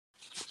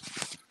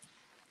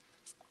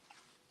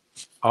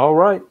All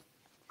right.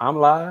 I'm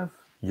live.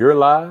 You're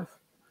live.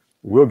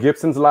 Will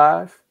Gibson's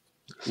live.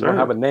 We're gonna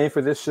have a name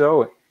for this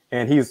show,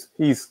 and he's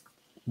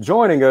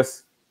joining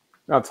us.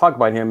 I'll talk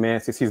about him,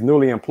 man, since he's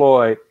newly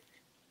employed,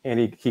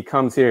 and he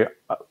comes here.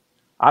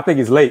 I think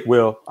he's late.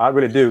 Will, I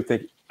really do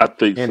think. I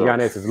think and so.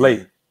 Yanez is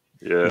late.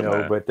 Yeah,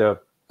 man.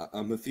 But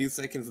I'm a few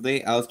seconds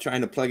late. I was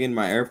trying to plug in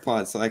my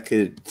AirPods so I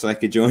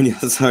could join you.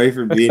 Sorry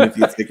for being a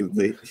few seconds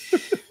late.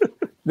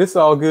 This is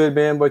all good,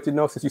 man. But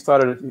since you're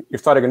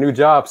starting a new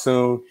job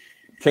soon,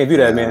 can't do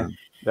that, man.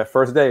 That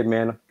first day,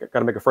 man. Got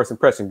to make a first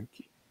impression.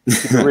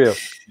 Keep it real.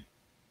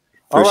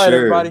 All right,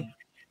 everybody.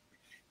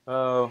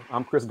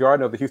 I'm Kris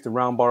Gardner of the Houston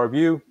Roundball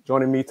Review.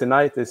 Joining me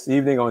tonight, this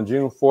evening on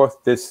June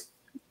 4th, this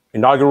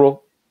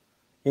inaugural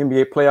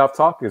NBA playoff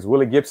talk is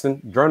Willy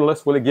Gibson,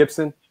 journalist Willy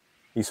Gibson.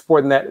 He's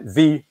sporting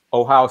the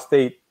Ohio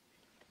State,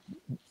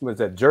 what is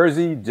that,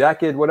 jersey,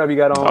 jacket, whatever you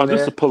got on there.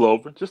 Just a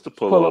pullover. Just a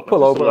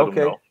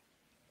pullover.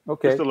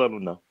 Okay. Just to let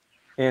them know.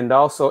 And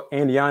also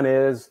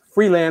Yanez,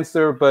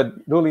 freelancer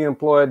but newly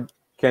employed.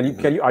 Are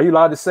you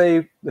allowed to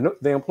say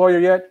the employer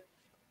yet?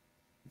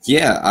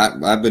 Yeah,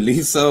 I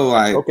believe so.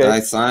 I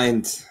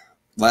signed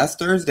last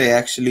Thursday.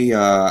 Actually,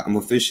 I'm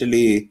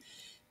officially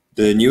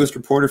the newest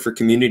reporter for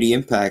Community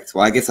Impact.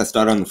 Well, I guess I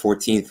started on the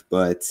 14th,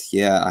 but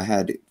yeah, I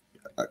had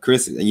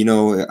Kris.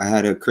 I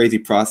had a crazy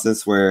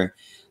process where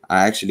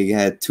I actually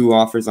had 2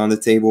 offers on the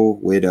table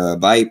with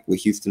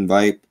Houston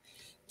Vibe.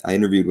 I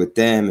interviewed with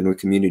them and with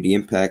Community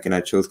Impact, and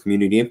I chose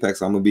Community Impact.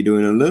 So I'm gonna be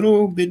doing a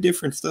little bit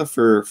different stuff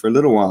for a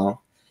little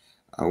while.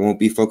 I won't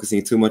be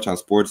focusing too much on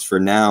sports for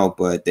now,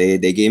 but they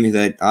gave me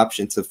that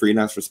option to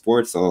freelance for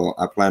sports, so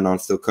I plan on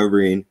still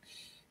covering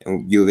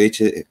U of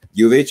H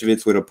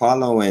events with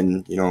Apollo,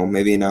 and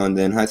maybe now and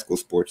then high school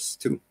sports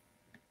too.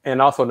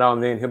 And also now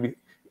and then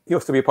he'll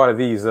still be a part of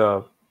these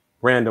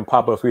random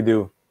pop-ups we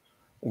do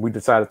when we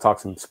decide to talk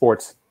some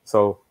sports.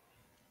 So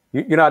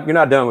you're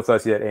not done with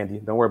us yet, Andy.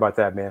 Don't worry about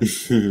that, man.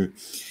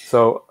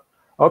 So,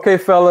 okay,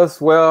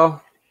 fellas.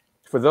 Well,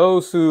 for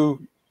those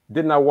who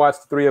did not watch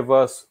the 3 of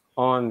us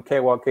on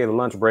KWK, the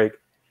lunch break,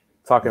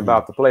 talking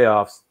about the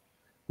playoffs,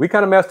 we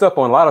kind of messed up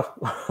on a lot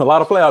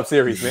of playoff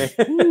series,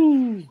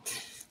 man.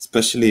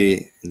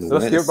 Especially in the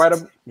West.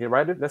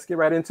 Let's get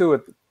right into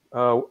it.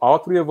 All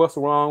 3 of us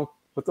were wrong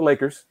with the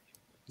Lakers.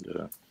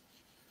 Yeah.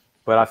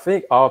 But I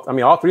think all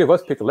 3 of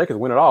us picked the Lakers to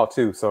win it all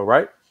too. So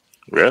right?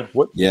 Yeah.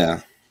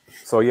 Yeah.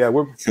 So yeah,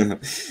 we're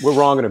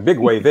wrong in a big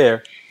way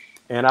there.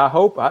 And I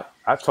hope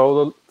I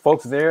told the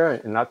folks there,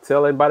 and I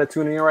tell everybody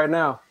tuning in right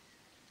now,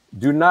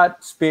 do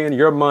not spend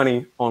your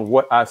money on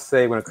what I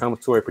say when it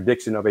comes to a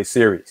prediction of a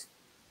series.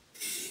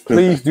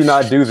 Please do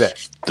not do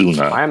that. Do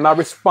not. I am not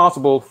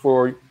responsible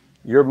for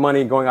your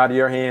money going out of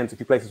your hands if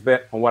you place a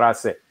bet on what I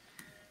say.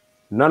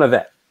 None of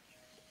that.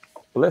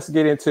 But let's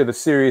get into the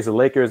series, the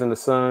Lakers and the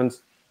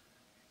Suns.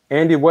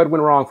 Andy, what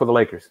went wrong for the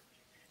Lakers?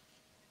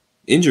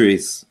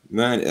 Injuries,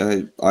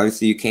 man.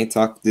 Obviously, you can't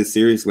talk this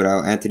series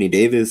without Anthony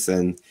Davis,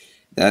 and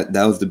that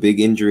was the big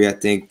injury. I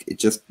think it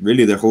just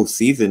really their whole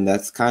season.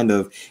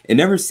 It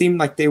never seemed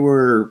like they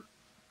were.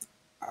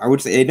 I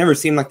would say it never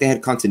seemed like they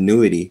had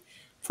continuity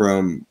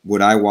from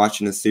what I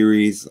watched in the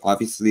series.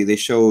 Obviously, they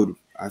showed,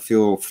 I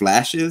feel,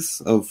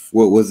 flashes of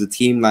what was the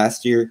team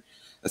last year,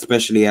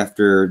 especially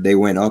after they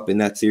went up in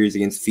that series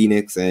against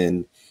Phoenix,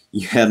 and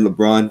you had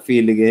LeBron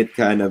feeling it,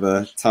 kind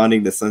of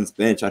taunting the Suns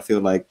bench. I feel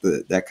like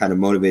that kind of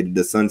motivated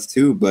the Suns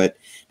too, but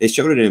they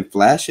showed it in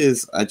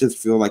flashes. I just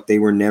feel like they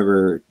were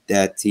never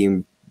that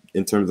team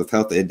in terms of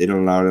health. It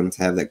didn't allow them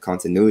to have that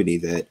continuity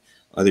that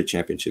other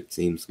championship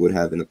teams would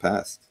have in the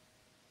past.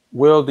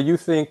 Will, do you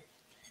think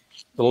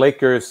the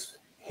Lakers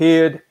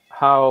hid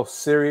how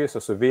serious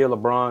or severe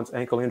LeBron's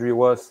ankle injury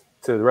was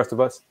to the rest of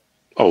us?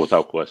 Oh,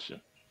 without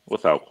question.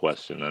 Without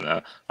question.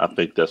 And I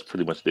think that's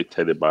pretty much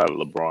dictated by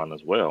LeBron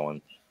as well.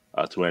 And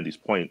to Andy's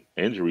point,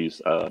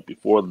 injuries,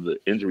 before the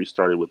injury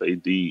started with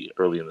AD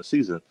early in the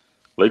season,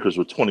 Lakers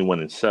were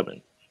 21-7,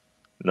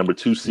 number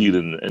 2 seed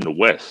in the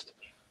West.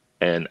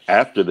 And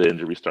after the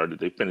injury started,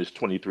 they finished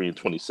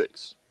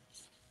 23-26.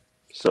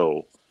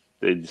 So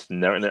they just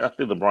never, and I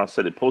think LeBron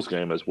said it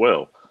post-game as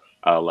well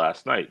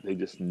last night, they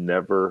just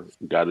never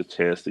got a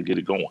chance to get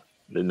it going.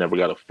 They never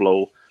got a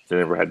flow. They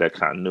never had that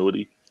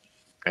continuity.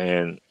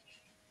 And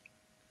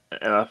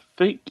I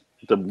think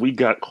that we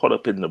got caught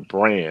up in the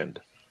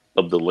brand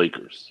of the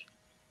Lakers,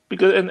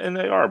 because and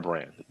they are a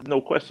brand,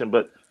 no question.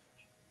 But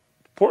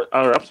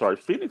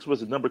Phoenix was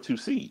the number 2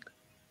 seed,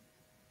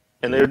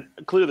 and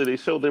they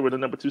showed they were the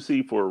number 2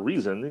 seed for a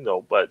reason,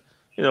 But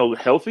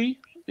healthy,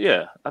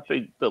 yeah, I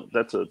think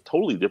that's a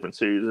totally different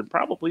series, and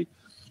probably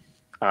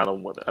I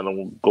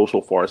don't go so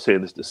far as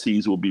saying the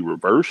seeds will be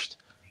reversed,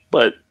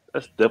 but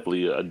that's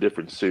definitely a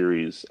different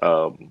series.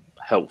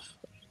 Health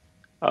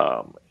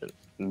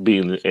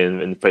being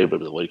in favor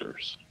of the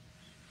Lakers.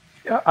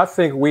 Yeah, I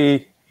think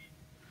we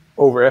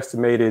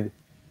overestimated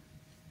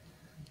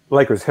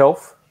Lakers'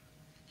 health.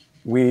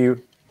 I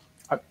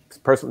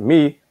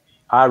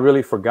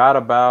really forgot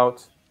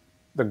about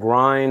the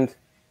grind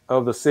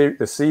of the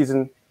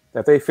season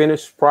that they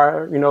finished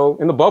prior, in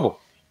the bubble.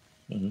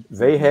 Mm-hmm.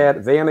 They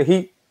and the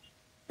Heat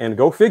And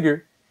go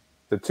figure,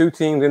 the two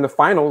teams in the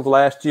finals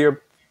last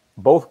year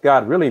both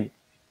got really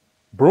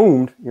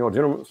broomed,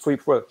 general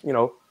sweep for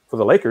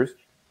the Lakers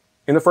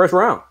in the first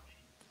round.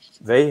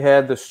 They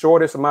had the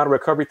shortest amount of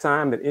recovery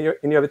time than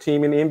any other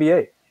team in the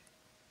NBA.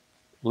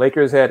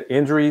 Lakers had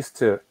injuries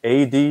to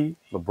AD,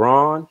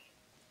 LeBron.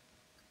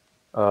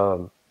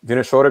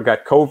 Dennis Schroeder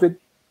got COVID.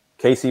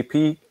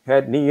 KCP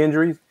had knee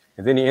injuries.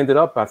 And then he ended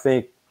up, I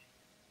think,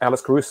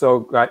 Alex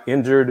Caruso got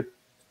injured.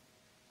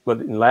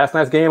 But in last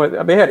night's game,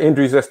 they had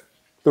injuries just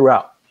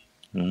throughout.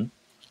 Mm-hmm.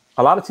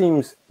 A lot of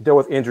teams deal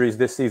with injuries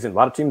this season. A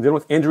lot of teams deal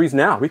with injuries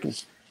now. We can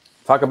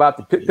talk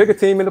about pick a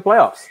team in the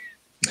playoffs.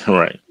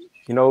 Right.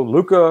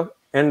 Luka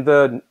and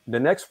the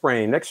next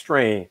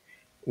strain,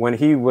 when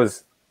he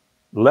was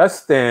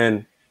less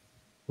than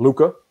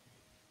Luka,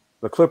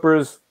 the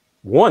Clippers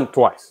won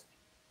twice.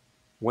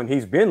 When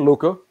he's been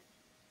Luka,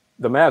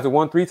 the Mavs have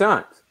won 3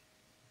 times.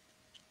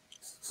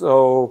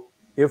 So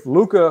if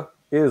Luka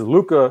is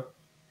Luka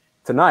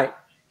tonight,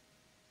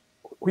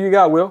 who you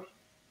got, Will?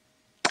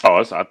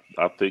 Oh,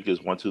 I think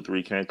it's 1, 2,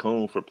 3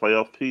 Cancun for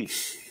playoff P.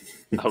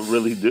 I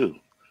really do.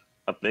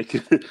 I think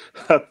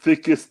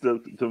it's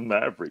the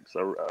Mavericks.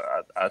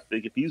 I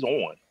think if he's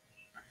on,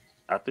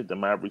 I think the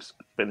Mavericks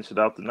finish it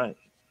out tonight.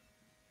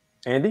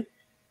 Andy?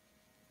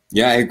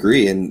 Yeah, I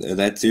agree. And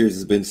that series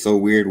has been so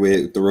weird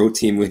with the road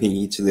team winning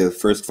each of the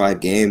first 5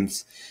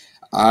 games.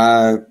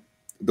 The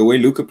way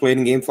Luka played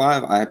in Game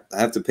 5, I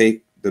have to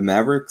pick the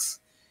Mavericks.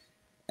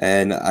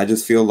 And I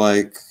just feel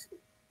like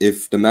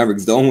if the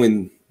Mavericks don't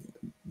win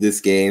this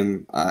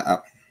game,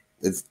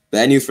 it's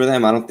bad news for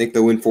them. I don't think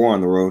they'll win 4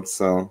 on the road.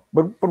 So,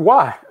 but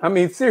why? I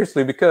mean,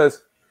 seriously,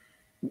 because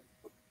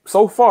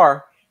so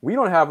far we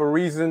don't have a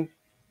reason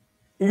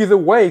either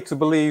way to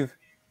believe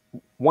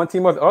one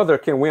team or the other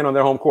can win on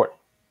their home court.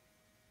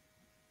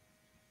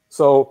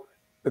 So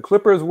the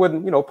Clippers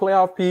wouldn't,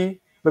 playoff P.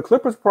 The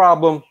Clippers'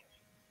 problem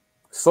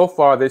so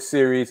far this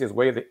series is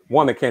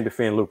one, they can't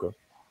defend Luka,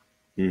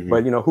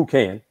 but who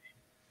can?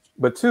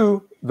 But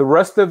 2, the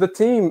rest of the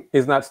team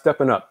is not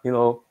stepping up.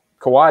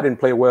 Kawhi didn't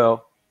play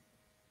well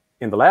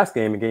in the last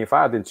game. In Game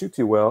 5, didn't shoot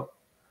too well.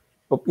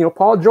 But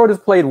Paul George has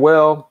played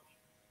well,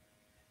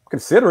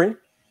 considering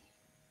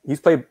he's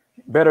played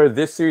better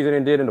this series than he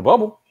did in the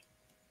bubble.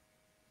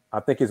 I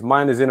think his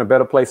mind is in a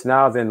better place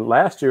now than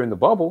last year in the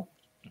bubble.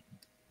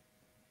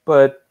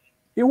 But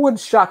it wouldn't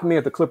shock me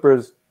if the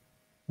Clippers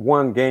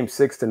won Game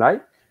 6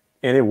 tonight,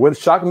 and it would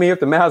shock me if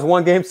the Mavs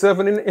won Game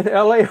 7 in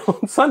LA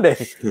on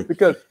Sunday,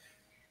 because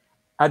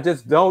I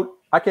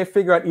can't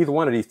figure out either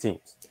one of these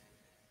teams.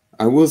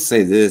 I will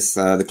say this,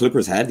 the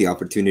Clippers had the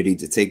opportunity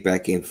to take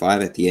back Game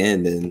 5 at the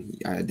end, and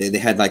they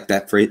had like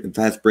that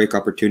fast break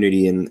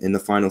opportunity in the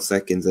final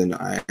seconds, and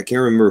I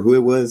can't remember who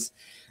it was.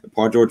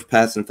 Paul George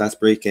passed in fast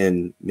break,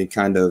 and they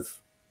kind of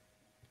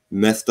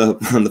messed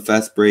up on the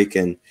fast break,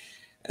 and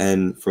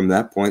from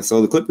that point,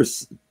 so the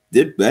Clippers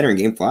did better in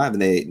Game 5,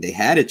 and they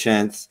had a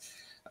chance.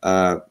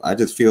 I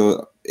just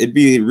feel it'd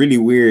be really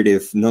weird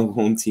if no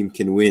home team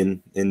can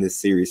win in this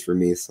series for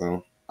me.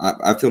 So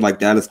I feel like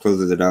Dallas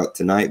closes it out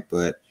tonight,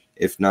 but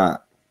if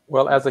not,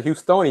 well, as a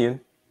Houstonian,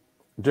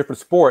 different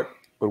sport,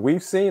 but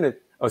we've seen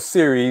a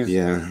series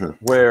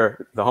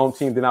where the home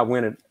team did not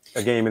win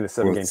a game in the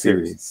 7-game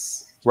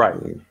series. Right.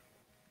 Yeah.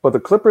 But the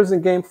Clippers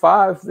in Game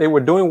 5, they were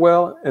doing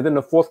well, and then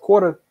the fourth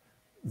quarter,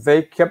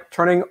 they kept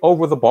turning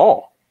over the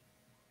ball.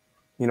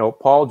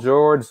 Paul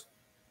George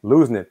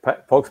losing it,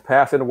 folks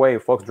passing away,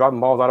 folks dropping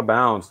balls out of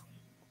bounds.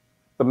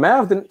 The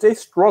Mavs they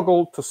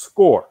struggled to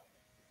score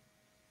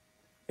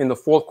in the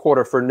fourth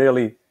quarter for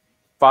nearly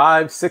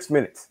 5-6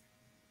 minutes.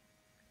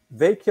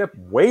 They kept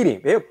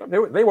waiting. They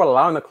were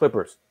allowing the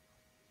Clippers.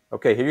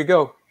 Okay, here you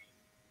go.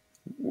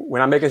 We're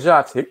not making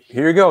shots.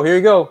 Here you go.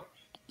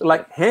 They're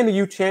like handing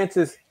you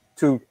chances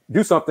to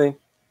do something,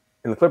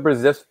 and the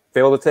Clippers just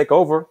failed to take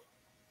over.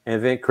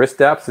 And then Chris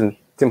Stapps and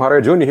Tim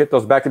Hardaway Jr. hit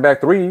those back-to-back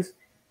threes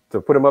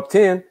to put them up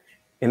 10,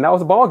 and that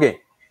was a ball game.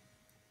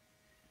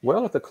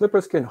 Well, if the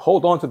Clippers can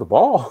hold on to the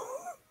ball,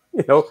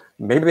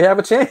 maybe they have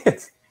a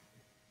chance.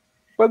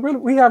 But really,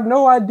 we have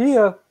no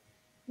idea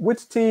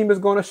which team is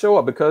going to show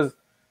up, because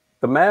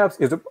the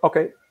Mavs is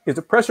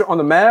the pressure on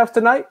the Mavs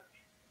tonight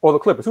or the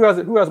Clippers? Who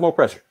has more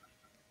pressure?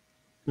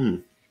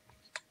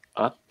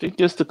 I think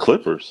it's the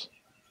Clippers.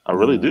 I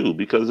really do,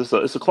 because it's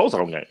a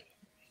closeout game.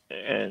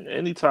 And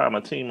anytime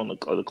a team on the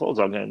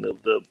closeout game,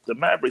 the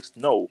Mavericks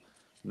know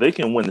they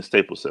can win the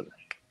Staples Center.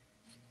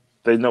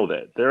 They know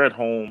that. They're at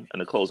home in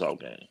the closeout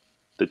game.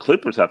 The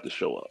Clippers have to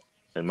show up,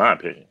 in my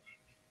opinion.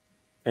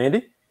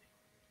 Andy?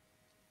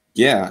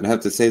 Yeah, I'd have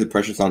to say the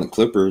pressure's on the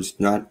Clippers,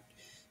 not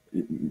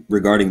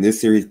regarding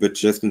this series, but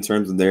just in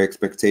terms of their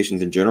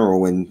expectations in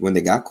general. When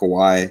they got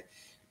Kawhi,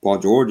 Paul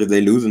George, if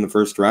they lose in the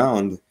first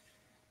round,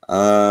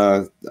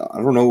 I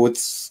don't know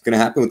what's going to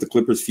happen with the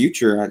Clippers'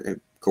 future.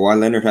 Kawhi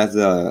Leonard has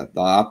the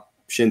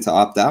option to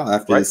opt out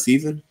after the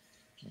season.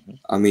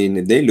 I mean,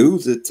 if they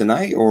lose it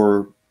tonight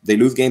or they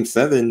lose Game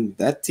 7,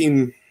 that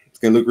team is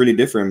going to look really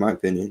different, in my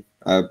opinion.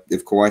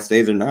 If Kawhi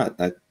stays or not,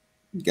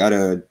 you got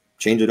to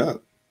change it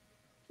up.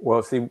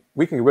 Well, see,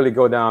 we can really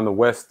go down the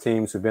West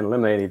teams who've been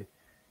eliminated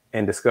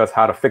and discuss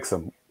how to fix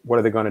them. What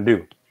are they going to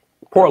do?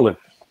 Portland,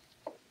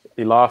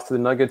 he lost to the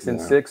Nuggets in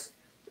 6.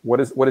 What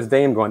is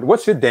Dame going to do?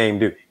 What should Dame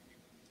do?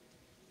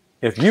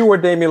 If you were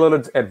Damian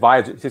Lillard's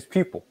advisor, his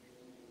pupil,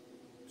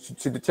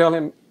 should you tell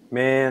him,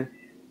 man,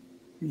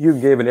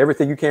 you've given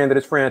everything you can to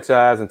this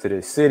franchise and to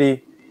this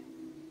city.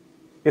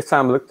 It's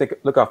time to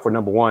look out for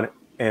number one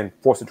and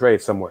force a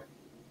trade somewhere.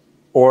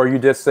 Or you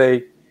just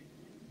say,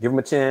 give him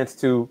a chance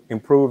to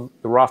improve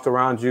the roster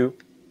around you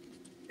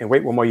and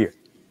wait one more year.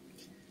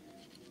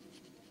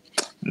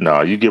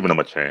 No, you're giving him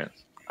a chance.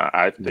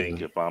 I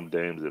think if I'm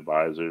Dame's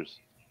advisors,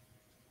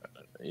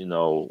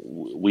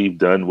 we've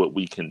done what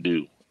we can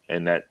do.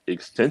 And that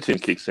extension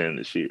kicks in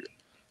this year.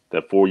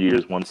 That 4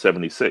 years,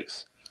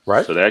 176.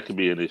 Right. So that could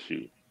be an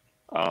issue.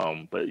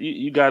 But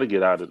you got to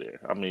get out of there.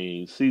 I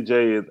mean,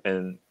 CJ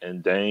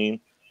and Dame.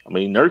 I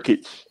mean,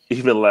 Nurkic,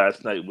 even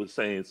last night, was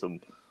saying some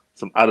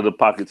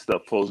out-of-the-pocket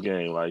stuff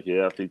post-game. Like,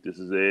 yeah, I think this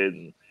is it.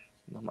 And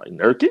I'm like,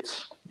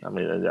 Nurkic? I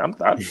mean,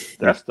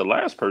 that's the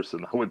last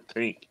person I would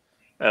think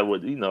that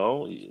would,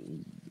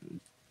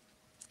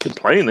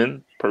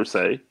 complaining, per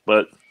se.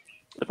 But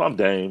if I'm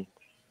Dame,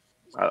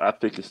 I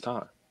think it's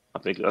time. I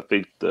think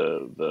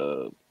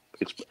the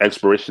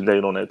expiration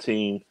date on that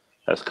team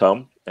has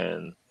come,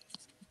 and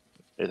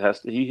it has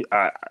to.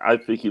 I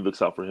think he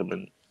looks out for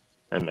him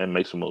and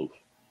makes a move.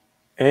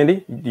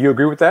 Andy, do you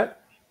agree with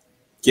that?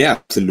 Yeah,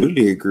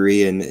 absolutely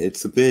agree. And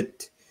it's a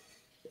bit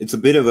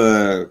of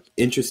a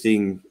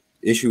interesting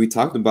issue. We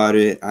talked about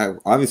it.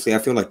 I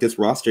feel like this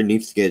roster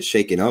needs to get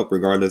shaken up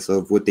regardless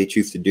of what they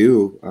choose to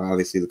do.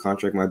 Obviously, the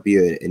contract might be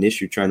an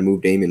issue trying to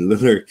move Damian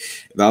Lillard.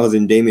 If I was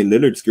in Damian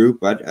Lillard's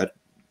group, I'd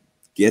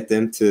get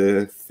them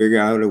to figure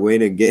out a way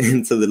to get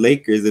into the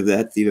Lakers if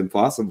that's even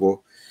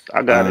possible.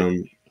 I got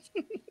it.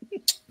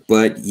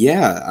 But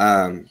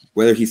yeah,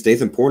 whether he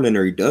stays in Portland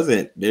or he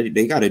doesn't,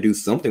 they got to do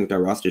something with that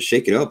roster,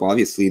 shake it up.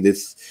 Obviously,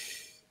 this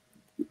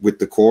with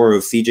the core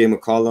of CJ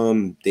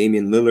McCollum,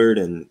 Damian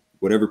Lillard, and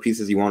whatever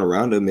pieces you want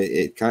around them,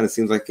 it kind of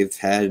seems like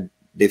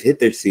they've hit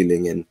their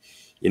ceiling. And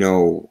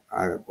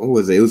what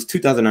was it? It was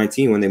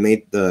 2019 when they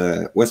made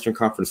the Western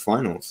Conference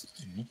Finals,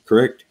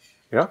 correct?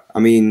 Yeah. I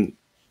mean,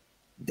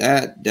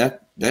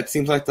 that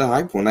seems like the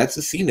high point. That's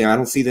the ceiling. I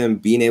don't see them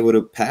being able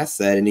to pass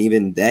that. And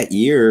even that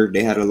year,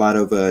 they had a lot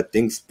of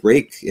things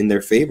break in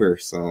their favor.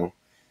 So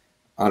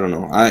I don't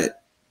know. I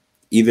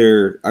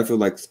feel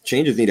like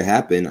changes need to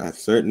happen.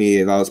 Certainly,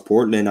 if I was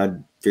Portland,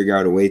 I'd figure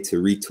out a way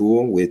to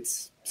retool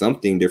with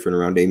something different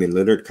around Damian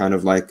Lillard, kind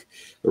of like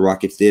the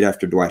Rockets did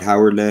after Dwight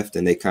Howard left,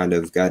 and they kind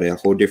of got a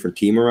whole different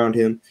team around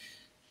him.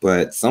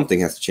 But something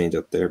has to change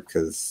up there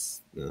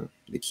because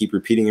they keep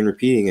repeating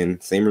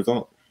and same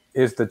result.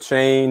 Is the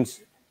change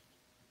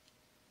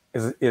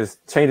is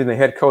changing the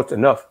head coach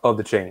enough of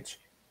the change?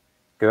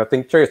 Because I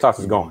think Cherry Stotts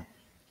is gone.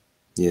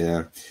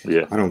 Yeah.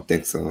 I don't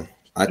think so.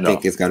 I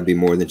think it's got to be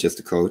more than just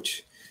a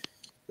coach.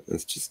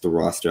 It's just the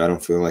roster. I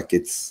don't feel like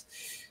it's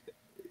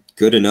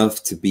good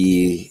enough to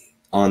be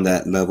on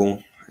that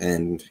level.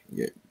 And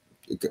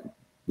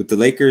with the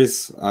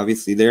Lakers,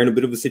 obviously, they're in a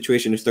bit of a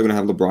situation. They're still going to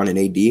have LeBron and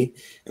AD.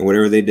 And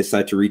whatever they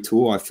decide to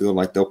retool, I feel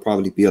like they'll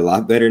probably be a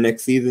lot better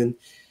next season.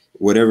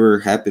 Whatever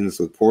happens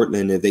with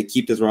Portland, if they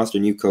keep this roster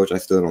new coach, I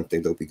still don't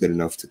think they'll be good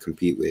enough to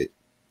compete with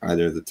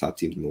either of the top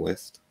teams in the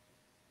West.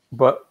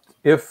 But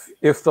if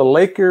the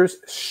Lakers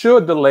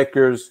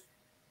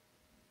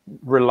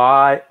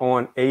rely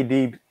on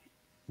AD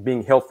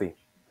being healthy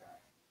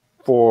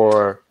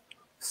for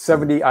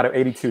 70 out of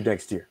 82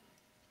 next year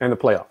in the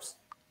playoffs.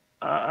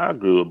 I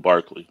agree with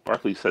Barkley.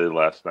 Barkley said it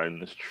last night,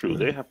 and it's true.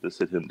 They have to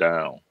sit him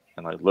down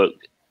and look,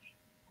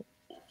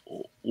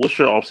 what's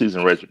your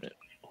offseason regimen?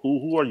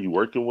 Who are you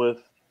working with?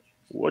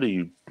 What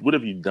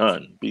have you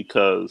done?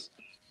 Because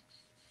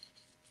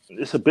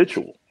it's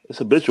habitual. It's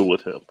habitual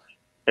with him.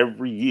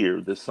 Every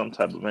year there's some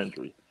type of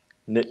injury.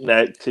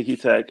 Knick-knack,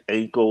 ticky-tack,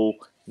 ankle,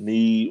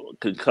 knee,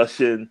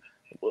 concussion.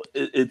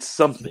 It's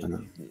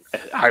something.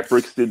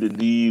 Hyperextended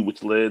knee,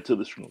 which led to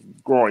the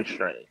groin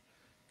strain.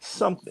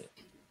 Something.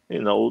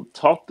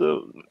 Talk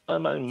to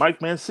Mike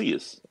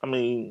Mancias. I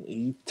mean,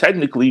 he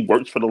technically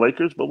works for the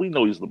Lakers, but we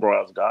know he's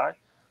LeBron's guy.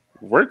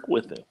 Work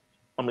with him.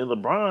 I mean,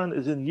 LeBron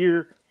is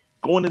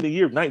going into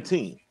year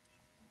 19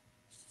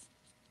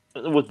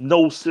 with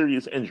no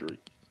serious injury.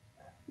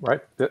 Right.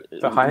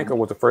 The high ankle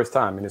was the first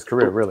time in his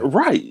career,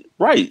 really.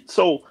 Right.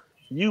 So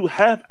you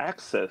have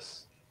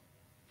access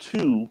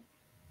to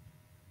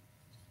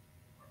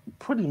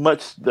pretty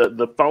much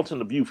the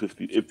fountain of youth,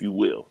 if you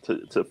will,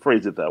 to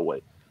phrase it that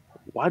way.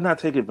 Why not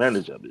take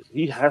advantage of it?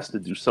 He has to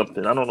do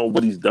something. I don't know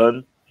what he's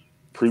done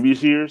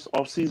previous years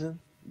off season,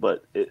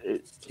 but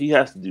he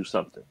has to do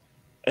something.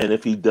 And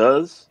if he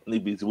does, and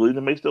if he's willing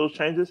to make those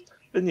changes,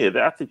 then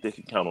I think they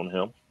can count on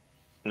him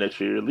next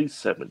year, at least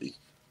 70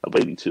 of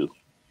 82.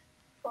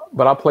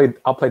 But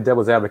I'll play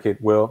devil's advocate,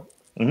 Will.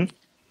 Mm-hmm.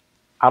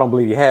 I don't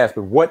believe he has,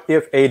 but what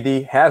if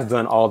AD has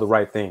done all the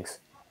right things?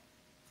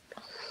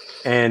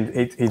 And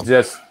he's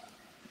just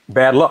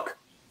bad luck.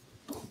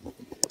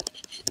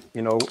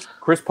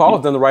 Chris Paul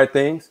has done the right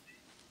things.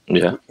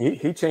 Yeah.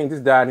 He changed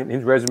his diet and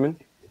his regimen,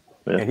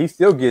 Yeah. and he's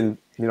still getting,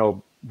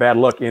 bad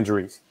luck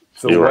injuries.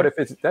 So You're what right.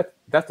 if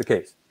that's the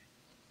case?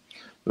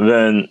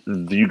 Then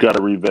you got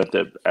to revamp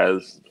that.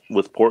 As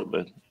with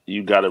Portland,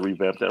 you got to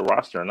revamp that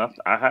roster. And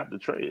I have to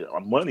trade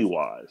money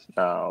wise.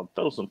 Now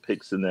throw some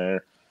picks in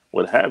there,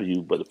 what have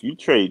you. But if you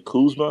trade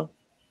Kuzma,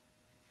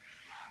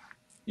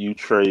 you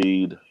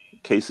trade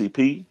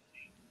KCP,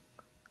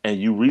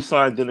 and you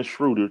re-sign Dennis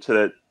Schroeder to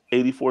that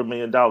 $84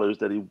 million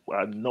that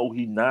I know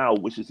he now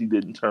wishes he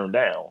didn't turn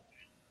down.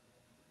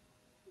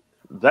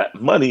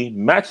 That money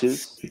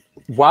matches.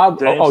 Wow.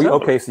 Dame's salary.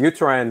 Okay. So you're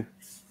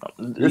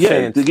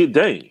saying to get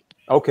Dame.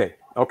 Okay.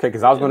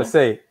 Because I was going to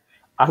say,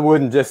 I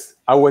wouldn't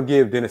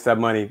give Dennis that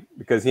money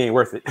because he ain't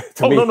worth it.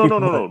 To me.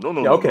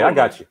 No. Yeah, okay, I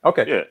got you.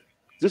 Okay. Yeah,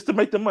 just to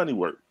make the money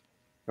work.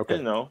 Okay.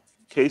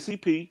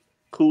 KCP,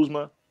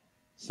 Kuzma,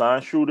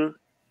 sign Schroeder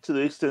to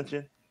the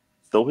extension,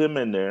 throw him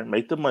in there,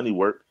 make the money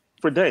work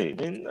for Dame.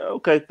 And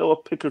throw a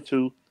pick or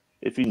two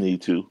if you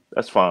need to.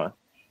 That's fine.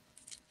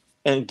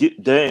 And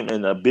get Dame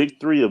and a big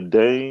three of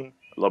Dame,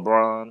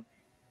 LeBron,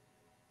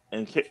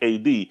 and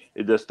AD.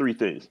 It does three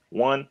things.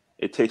 One,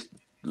 it takes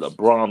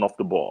LeBron off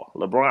the ball.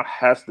 LeBron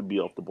has to be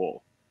off the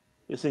ball.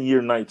 It's in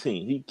year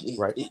 19. He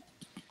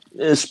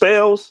in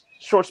spells,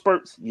 short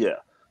spurts, yeah.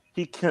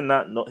 He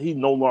cannot. He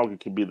no longer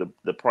can be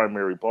the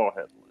primary ball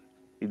handler.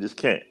 He just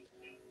can't.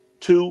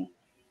 Two,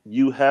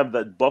 you have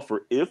that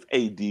buffer if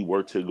AD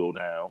were to go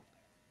down.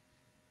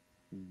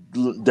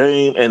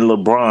 Dame and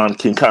LeBron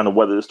can kind of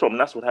weather the storm. And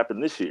that's what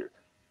happened this year.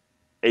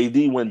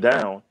 AD went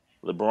down.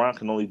 LeBron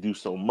can only do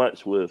so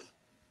much with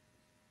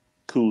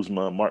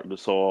Kuzma, Marc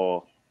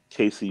Gasol,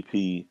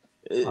 KCP,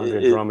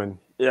 Andre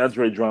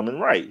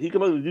Drummond. Right. He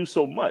can only do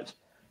so much.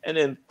 And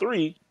then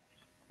three,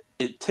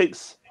 it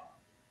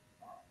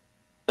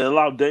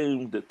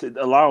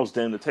allows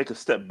Dame to take a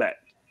step back.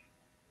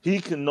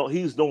 He's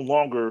no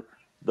longer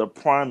the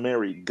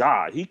primary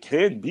guy. He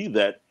can be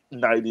that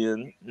night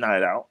in,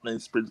 night out, and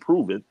it's been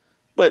proven,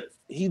 but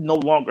he no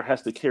longer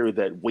has to carry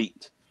that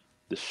weight,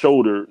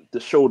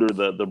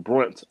 the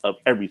brunt of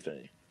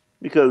everything.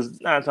 Because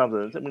 9 times out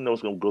of 10, we know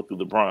it's going to go through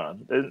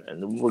LeBron.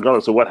 And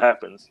regardless of what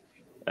happens,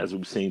 as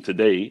we've seen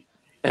today,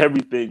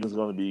 everything is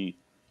going to be,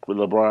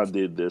 well, LeBron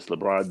did this,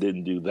 LeBron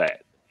didn't do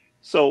that.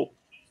 So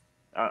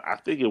I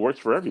think it works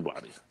for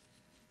everybody.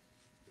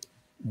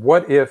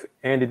 What if,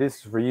 Andy, this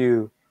is for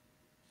you,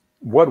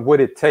 what would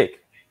it take?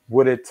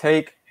 Would it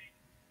take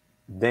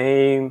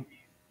Dame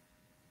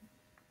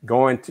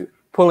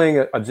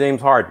pulling a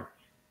James Harden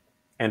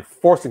and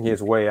forcing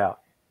his way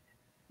out,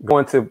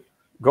 doing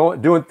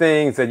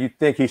things that you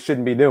think he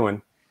shouldn't be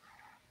doing,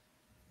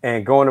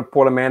 and going to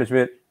Portland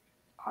management?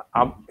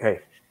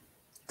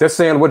 Just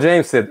saying what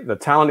James said, the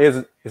talent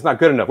is not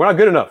good enough. We're not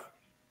good enough.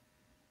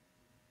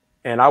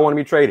 And I want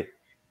to be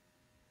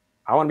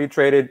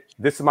traded.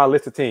 This is my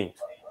list of teams.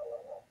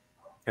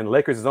 And the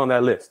Lakers is on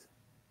that list.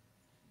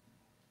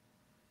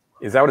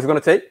 Is that what it's going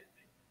to take?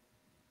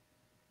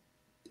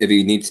 If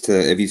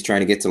he's trying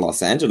to get to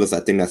Los Angeles,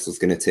 I think that's what's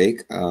going to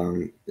take.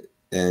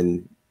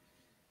 And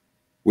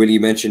when you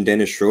mentioned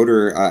Dennis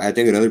Schroeder, I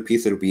think another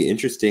piece that'll be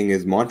interesting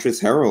is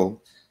Montrezl Harrell.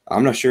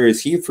 I'm not sure,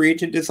 is he a free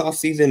agent this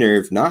offseason, or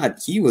if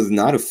not, he was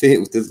not a fit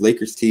with this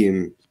Lakers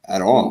team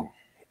at all.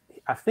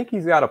 I think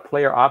he's got a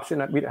player option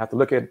that we'd have to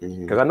look at,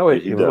 because I know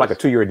it was like a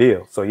 2-year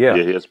deal. So yeah,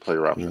 he has a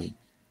player option,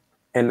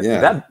 and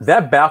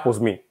that baffles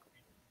me.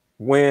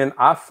 When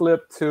I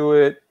flipped to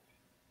it,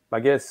 I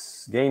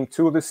guess game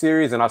 2 of the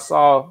series, and I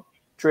saw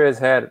Trez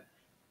had,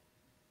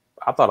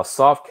 I thought, a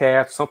soft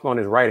cast, something on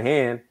his right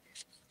hand.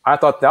 I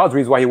thought that was the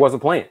reason why he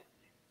wasn't playing.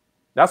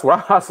 That's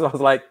what I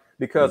was like,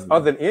 because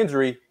other than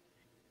injury,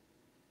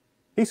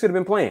 he should have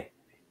been playing.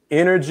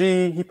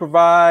 Energy he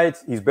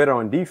provides. He's better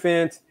on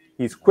defense.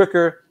 He's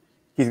quicker.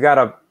 He's got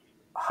a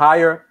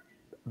higher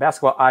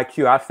basketball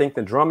IQ, I think,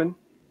 than Drummond.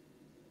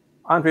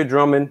 Andre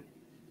Drummond,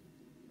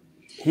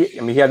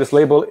 he had this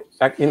label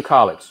in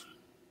college,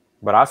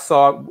 but I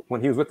saw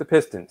when he was with the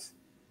Pistons,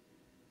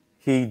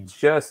 he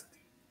just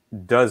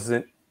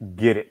doesn't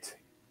get it.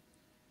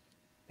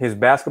 His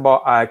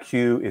basketball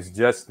IQ is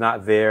just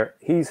not there.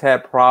 He's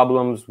had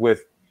problems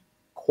with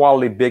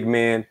quality big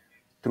men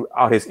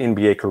throughout his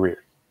NBA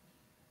career.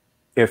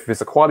 If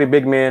it's a quality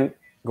big man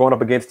going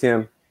up against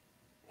him,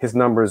 his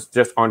numbers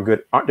just aren't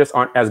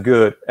as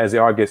good as they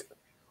are against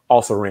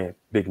also ran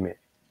big men.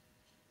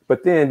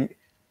 But then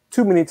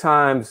too many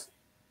times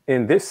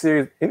in this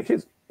series, in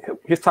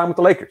his time with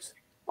the Lakers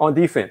on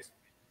defense,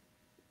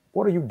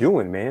 what are you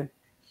doing, man?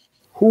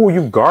 Who are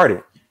you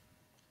guarding?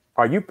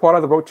 Are you part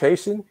of the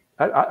rotation?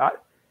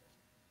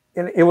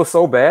 And it was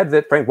so bad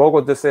that Frank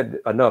Vogel just said,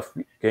 enough,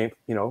 game,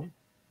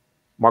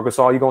 Marc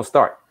Gasol, you're going to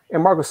start.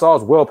 And Marc Gasol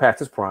is well past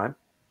his prime.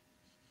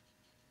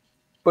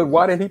 But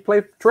why didn't he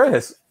play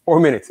Trez 4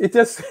 minutes? It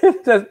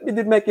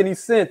didn't make any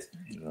sense.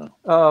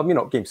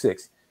 Game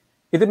 6.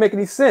 It didn't make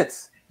any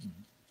sense.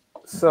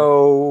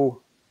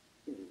 So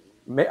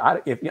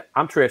if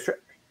I'm Trez,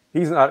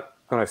 he's not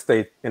going to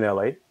stay in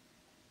LA.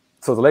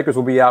 So the Lakers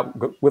will be out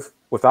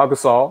without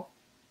Gasol,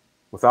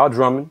 without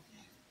Drummond,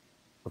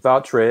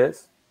 without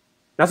Trez.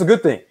 That's a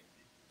good thing.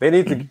 They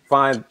need to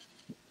find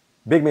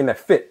big men that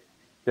fit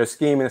their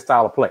scheme and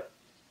style of play.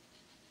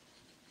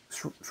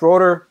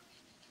 Schroeder,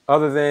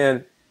 other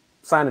than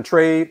sign and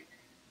trade,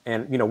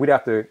 and we'd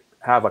have to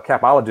have a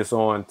capologist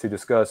on to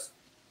discuss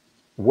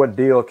what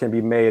deal can be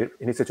made in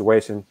any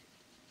situation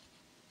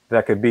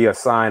that could be a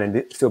sign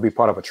and still be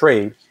part of a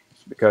trade,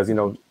 because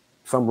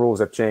some rules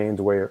have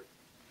changed where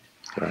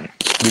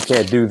you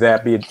can't do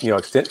that. Be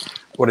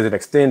it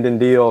extending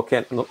deal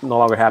can't no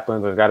longer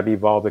happen. There's got to be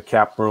involved with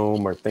cap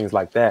room or things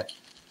like that.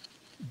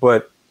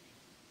 But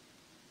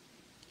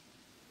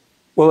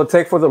will it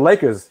take for the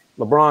Lakers,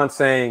 LeBron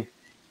saying,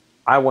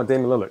 "I want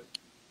Damian Lillard"?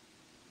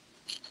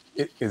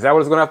 Is that what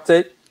it's going to have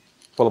to take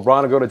for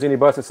LeBron to go to Jenny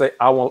Buss and say,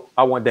 "I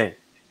want Dame"?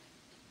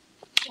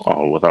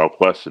 Oh, without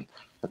question.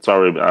 That's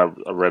already.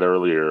 I read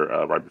earlier,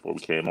 right before we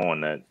came on,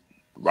 that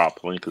Rob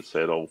Pelinka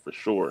said, "Oh, for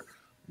sure,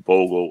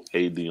 Vogel,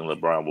 AD, and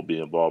LeBron will be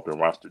involved in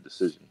roster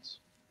decisions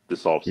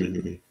this offseason."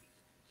 Mm-hmm.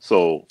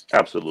 So,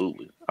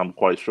 absolutely, I'm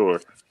quite sure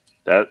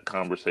that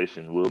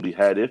conversation will be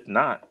had.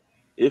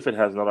 If it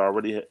has not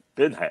already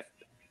been had,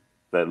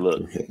 that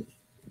look,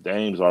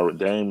 Dame's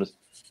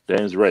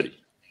ready.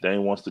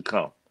 Dame wants to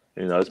come.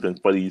 It's been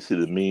funny. You see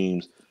the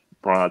memes,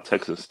 Bron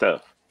texting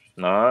Steph.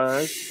 Nah,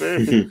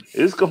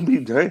 it's gonna be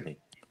Dame.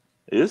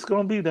 It's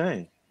gonna be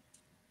Dame.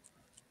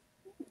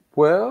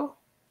 Well,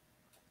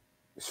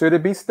 should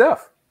it be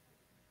Steph?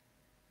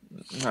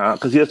 Nah,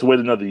 because he has to wait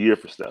another year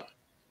for Steph.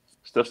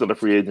 Steph's not a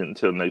free agent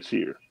until next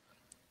year.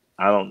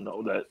 I don't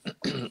know that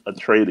a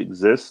trade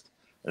exists,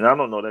 and I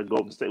don't know that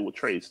Golden State would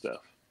trade Steph.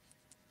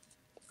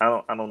 I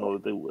don't know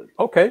that they would.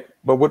 Okay,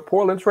 but would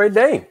Portland trade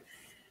Dame?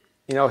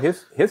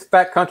 His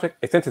fat contract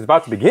extension is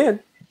about to begin.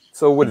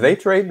 So would they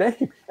trade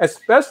Dame,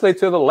 especially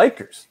to the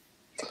Lakers?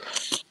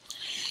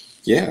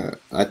 Yeah,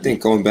 I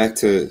think going back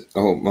to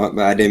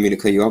I didn't mean to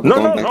cut you off. But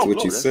going back to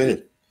what you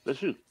said,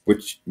 that's you.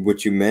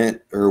 What you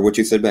meant or what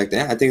you said back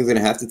then, I think it's going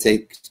to have to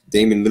take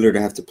Damian Lillard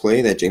to have to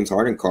play that James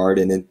Harden card,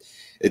 and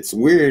it's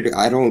weird.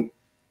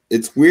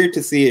 It's weird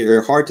to see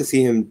or hard to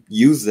see him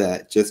use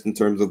that just in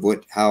terms of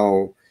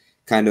how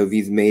kind of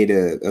he's made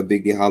a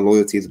big deal, how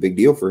loyalty is a big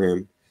deal for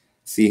him.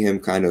 See him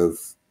kind of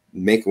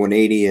make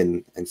 180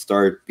 and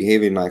start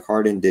behaving like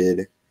Harden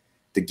did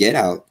to get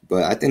out.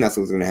 But I think that's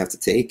what it's going to have to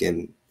take.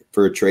 And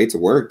for a trade to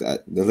work,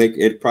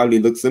 it probably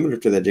looks similar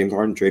to that James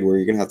Harden trade where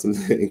you're going to have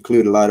to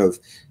include a lot of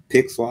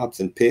pick swaps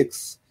and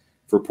picks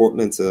for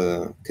Portland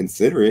to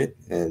consider it.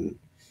 And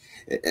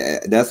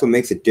that's what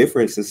makes it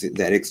different since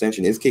that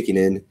extension is kicking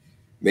in.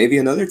 Maybe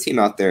another team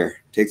out there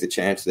takes a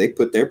chance. They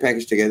put their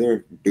package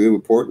together, do it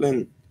with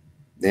Portland.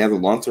 They have a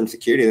long-term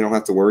security. They don't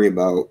have to worry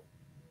about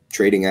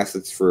trading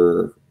assets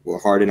for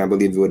Harden. I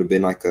believe it would have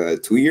been like a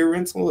 2-year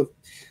rental if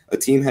a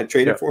team had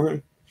traded for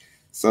him.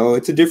 So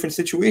it's a different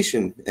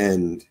situation.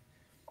 And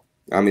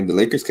I mean, the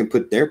Lakers can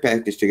put their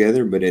package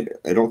together, but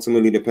it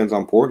ultimately depends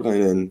on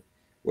Portland and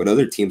what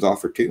other teams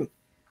offer too.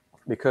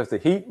 Because the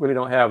Heat really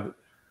don't have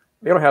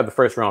the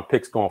first round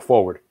picks going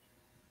forward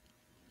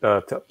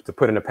to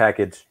put in a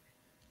package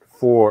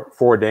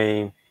for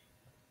Dame.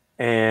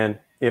 And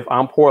if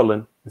I'm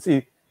Portland,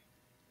 see,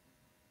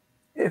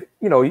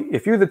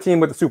 if you're the team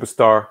with the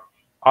superstar,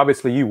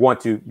 obviously you want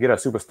to get a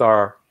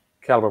superstar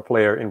caliber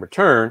player in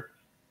return,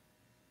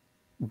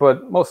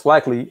 but most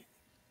likely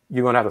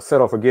you're going to have to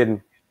settle for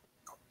getting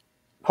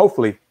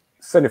hopefully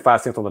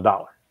 75 cents on the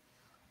dollar.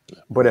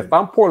 But if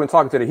I'm Portland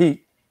talking to the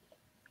Heat,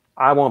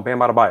 I want Bam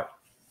Adebayo.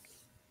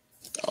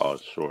 Oh,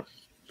 sure.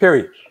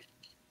 Period.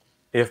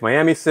 If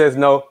Miami says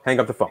no, hang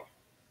up the phone.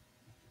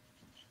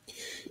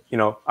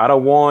 I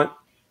don't want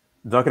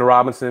Duncan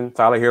Robinson,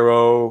 Tyler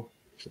Hero.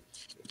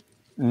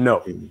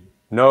 No,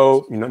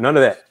 none of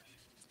that.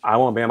 I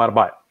want Bam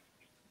Adebayo.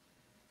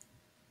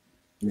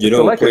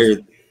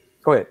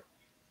 Go ahead.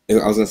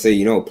 I was going to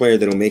say, a player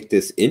that'll make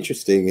this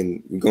interesting,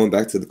 and going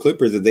back to the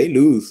Clippers, if they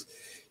lose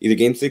either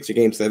Game 6 or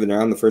Game 7, they're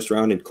out in the first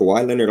round, and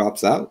Kawhi Leonard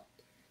opts out,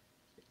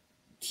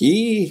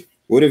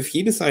 what if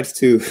he decides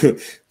to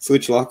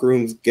switch locker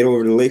rooms, get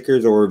over to the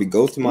Lakers, or if he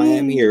goes to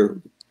Miami,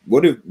 or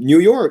what if New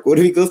York? What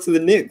if he goes to the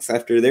Knicks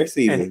after their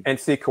season? And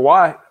see,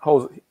 Kawhi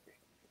holds.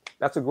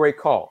 That's a great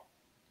call,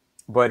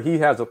 but he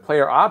has a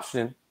player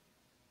option.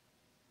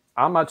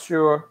 I'm not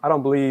sure. I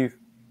don't believe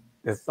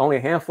there's only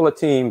a handful of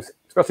teams,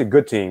 especially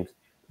good teams,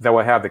 that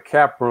will have the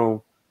cap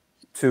room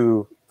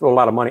to throw a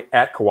lot of money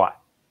at Kawhi.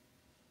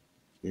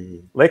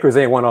 Mm-hmm. Lakers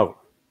ain't one of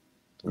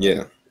them.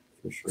 Yeah,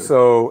 for sure.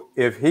 So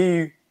if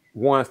he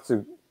wants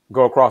to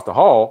go across the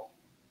hall,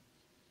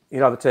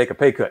 he'll have to take a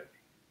pay cut.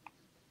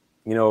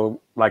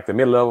 Like the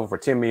mid-level for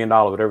 $10 million,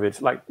 whatever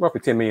it's like, roughly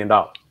 $10 million.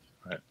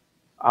 Right.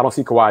 I don't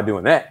see Kawhi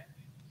doing that.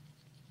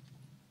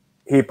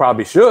 He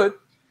probably should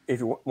if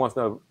he wants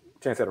a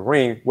chance at a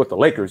ring with the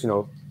Lakers,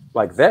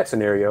 like that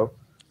scenario.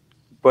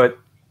 But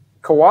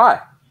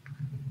Kawhi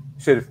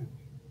should,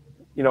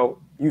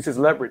 use his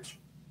leverage.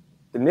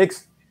 The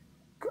Knicks,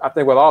 I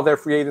think with all their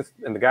free agents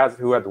and the guys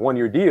who have the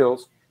 1-year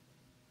deals,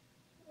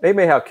 they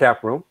may have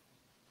cap room.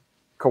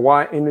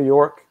 Kawhi in New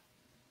York,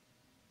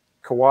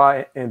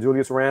 Kawhi and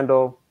Julius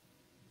Randle.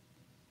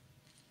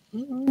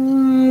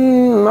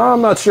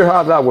 I'm not sure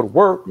how that would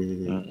work,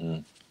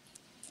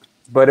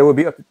 but it would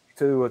be up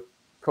to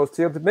Coach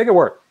Tibbs to make it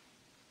work.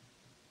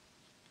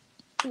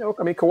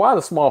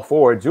 Kawhi's a small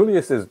forward.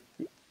 Julius is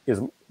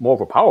more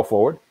of a power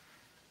forward,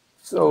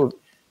 so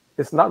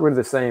it's not really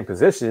the same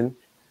position.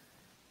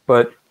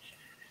 But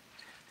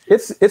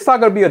it's not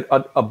going to be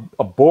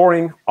a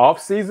boring off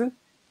season.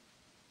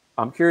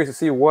 I'm curious to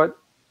see what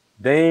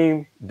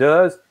Dame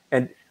does,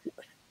 and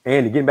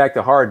getting back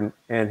to Harden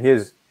and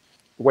his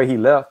way he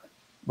left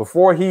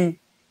before he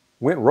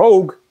went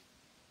rogue.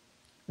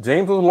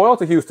 James was loyal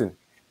to Houston.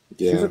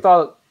 Yeah. Houston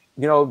thought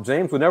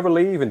James would never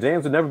leave, and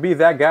James would never be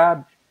that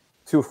guy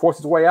to force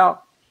his way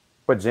out.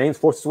 But James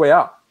forced his way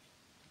out.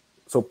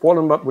 So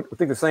Portland would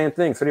think the same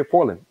thing. City of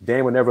Portland,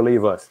 Dame would never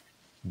leave us.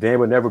 Dame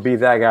would never be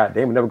that guy.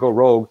 Dame would never go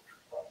rogue.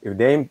 If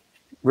Dame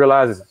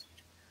realizes,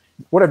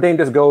 what if Dame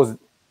just goes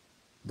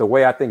the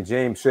way I think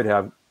James should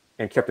have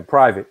and kept it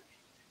private?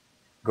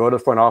 Go to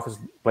the front office,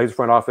 Blazers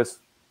front office.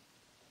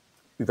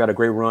 We've had a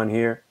great run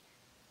here.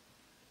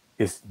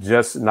 It's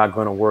just not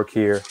going to work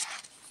here.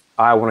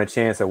 I want a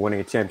chance at winning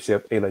a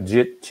championship, a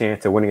legit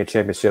chance at winning a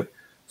championship.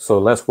 So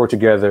let's work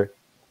together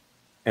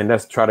and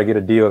let's try to get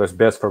a deal that's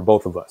best for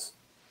both of us.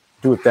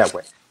 Do it that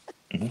way.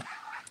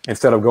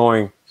 Instead of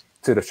going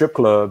to the strip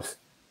clubs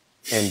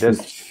and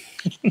just,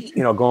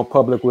 going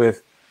public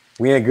with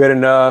we ain't good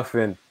enough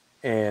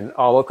and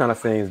all those kind of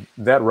things,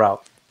 that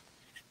route.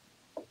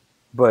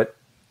 But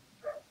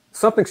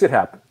something should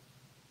happen.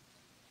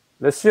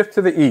 Let's shift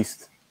to the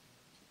East.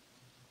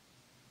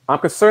 I'm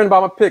concerned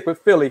about my pick with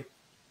Philly.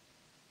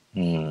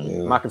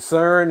 My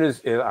concern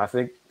is, I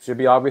think, should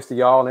be obvious to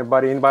y'all and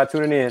anybody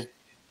tuning in.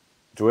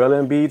 Joel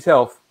Embiid's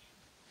health.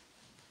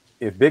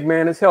 If big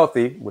man is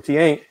healthy, which he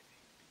ain't,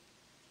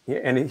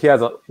 and he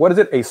has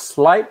a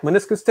slight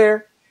meniscus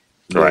tear?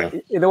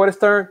 Right. You know what it's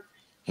termed?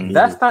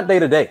 That's not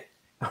day-to-day.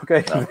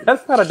 Okay? No.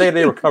 That's not a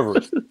day-to-day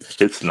recovery.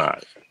 It's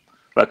not.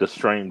 Like a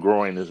strained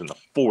groin isn't a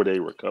 4-day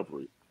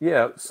recovery.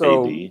 Yeah,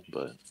 so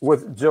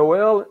with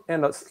Joel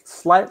and a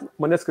slight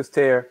meniscus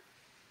tear,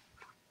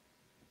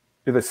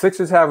 do the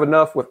Sixers have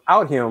enough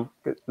without him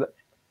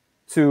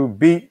to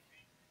beat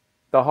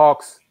the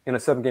Hawks in a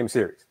 7-game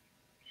series?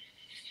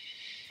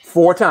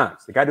 4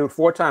 times. They got to do it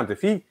 4 times.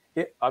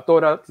 I'll throw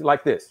it out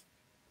like this.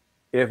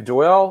 If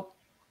Joel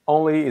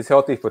only is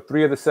healthy for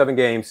 3 of the 7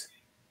 games,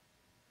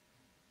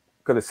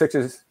 because the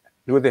Sixers,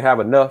 do they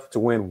have enough to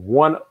win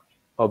 1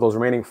 of those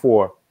remaining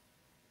 4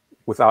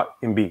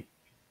 without Embiid?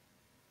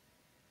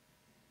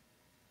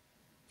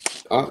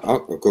 I'll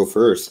go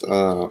first.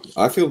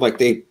 I feel like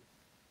they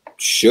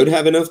should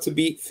have enough to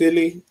beat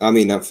Philly. I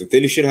mean,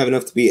 Philly should have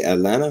enough to beat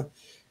Atlanta.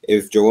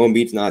 If Joel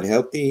Embiid's not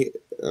healthy,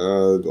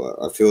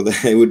 I feel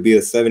that it would be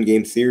a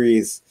 7-game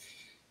series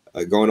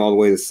going all the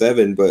way to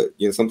 7. But,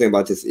 something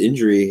about this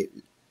injury,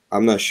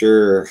 I'm not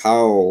sure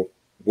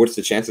what's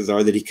the chances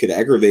are that he could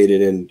aggravate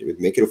it and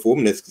make it a full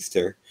meniscus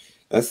tear.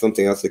 That's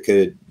something else that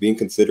could be in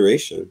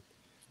consideration.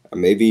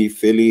 Maybe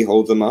Philly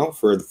holds them out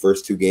for the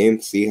first 2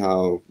 games, see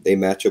how they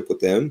match up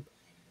with them,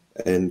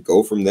 and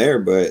go from there.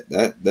 But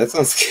that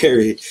sounds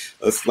scary.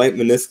 A slight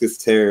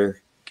meniscus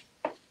tear.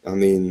 I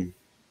mean,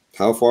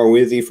 how far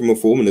away is he from a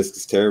full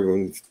meniscus tear?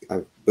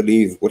 I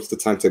believe, what's the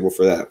timetable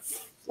for that?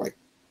 Like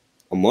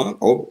a month?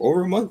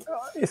 Over a month?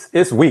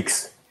 It's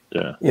weeks.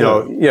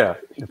 Yeah.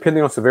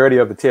 Depending on severity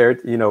of the tear,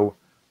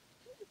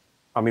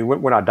 I mean,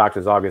 we're not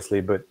doctors,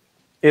 obviously, but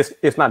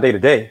it's not day to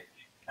day.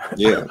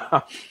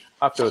 Yeah.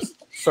 I feel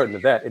certain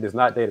of that. It is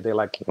not day to day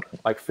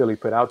like Philly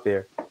put out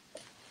there.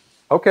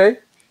 Okay.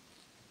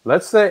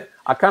 Let's say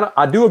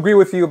I do agree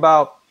with you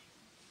about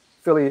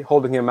Philly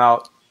holding him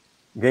out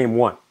game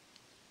 1.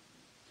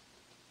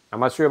 I'm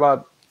not sure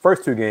about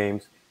first 2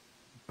 games,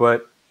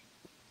 but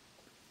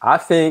I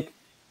think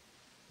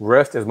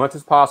rest as much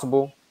as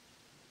possible.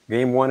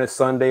 Game 1 is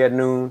Sunday at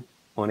noon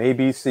on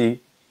ABC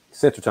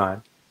Central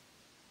Time.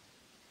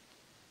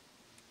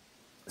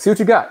 See what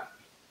you got.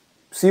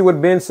 See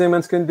what Ben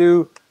Simmons can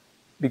do,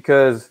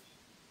 because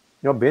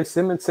Ben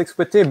Simmons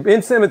 6'10".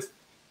 Ben Simmons,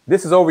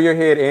 this is over your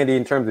head, Andy,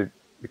 in terms of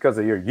because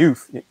of your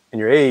youth and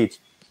your age.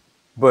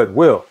 But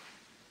Will,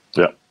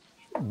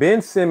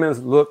 Ben Simmons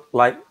looked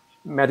like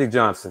Magic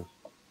Johnson.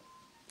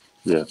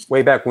 Yeah.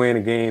 Way back when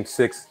in Game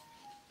 6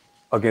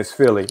 against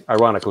Philly,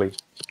 ironically,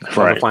 in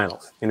the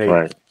finals in 80.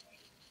 Right.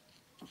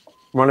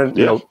 Running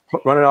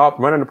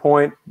the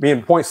point,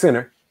 being point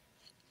center.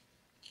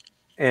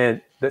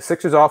 And the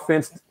Sixers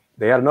offense,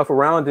 they had enough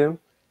around him.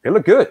 They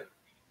look good.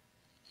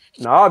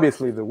 Now,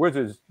 obviously, the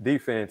Wizards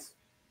defense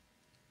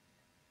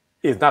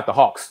is not the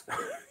Hawks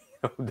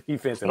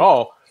defense at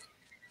all.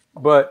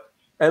 But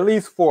at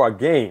least for a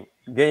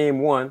game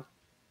 1,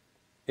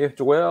 if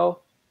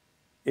Joel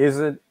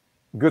isn't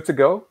good to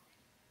go,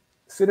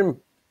 sit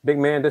him, big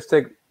man, let's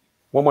take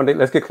one more day.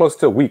 Let's get close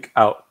to a week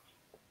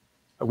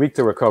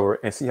to recover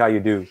and see how you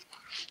do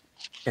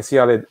and see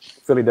how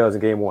Philly does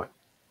in game 1.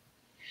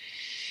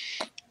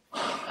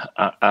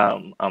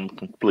 I'm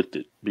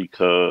conflicted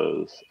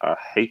because I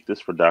hate this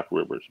for Doc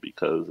Rivers,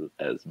 because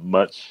as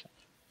much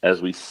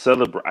as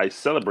I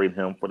celebrate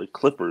him for the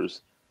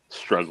Clippers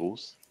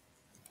struggles,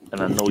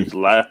 and I know he's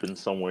laughing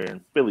somewhere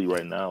in Philly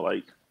right now,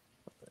 like,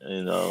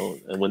 and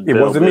when it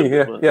wasn't me.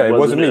 Yeah, it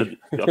wasn't me.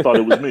 I thought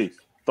it was me.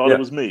 Yeah. It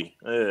was me.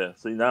 Yeah.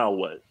 See, now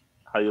what?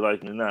 How you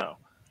like me now?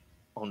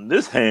 On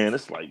this hand,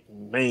 it's like,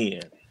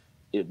 man,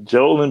 if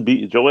Joel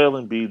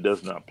Embiid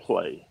does not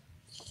play,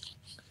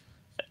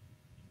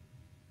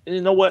 and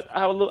you know what?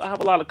 I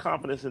have a lot of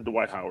confidence in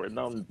Dwight Howard.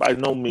 Now, by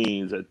no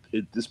means at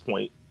this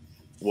point,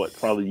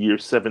 probably year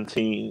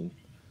 17,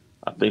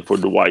 I think for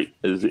Dwight,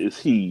 is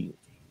he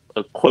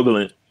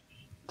equivalent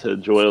to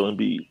Joel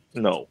Embiid?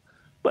 No.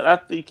 But I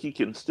think he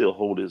can still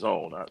hold his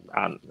own.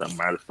 As a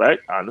matter of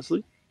fact,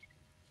 honestly,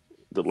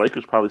 the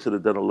Lakers probably should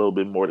have done a little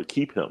bit more to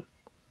keep him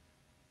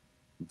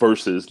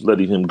versus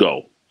letting him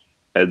go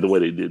and the way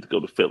they did to go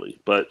to Philly.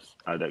 But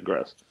I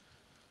digress.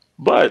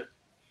 But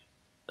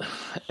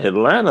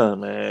Atlanta,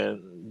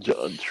 man,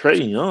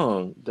 Trae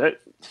Young, that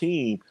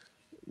team,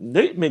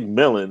 Nate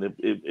McMillan,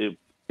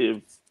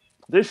 if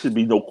there should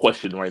be no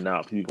question right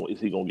now if he's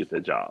going to get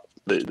that job.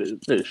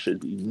 There should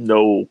be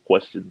no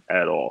question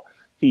at all.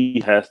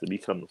 He has to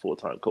become the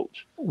full-time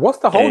coach. What's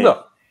the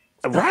holdup?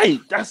 Right.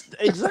 That's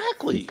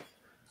exactly.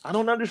 I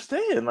don't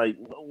understand. Like,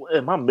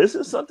 am I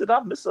missing something? Did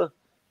I miss a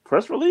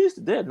press release?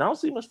 Did they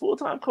announce him as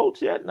full-time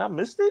coach yet and I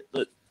missed it?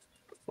 But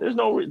there's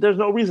no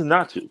reason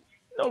not to.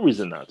 No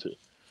reason not to.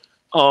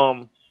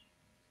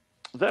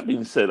 That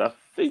being said, I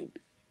think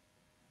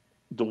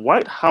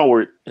Dwight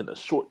Howard in a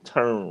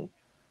short-term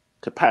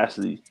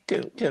capacity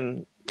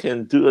can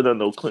do it. I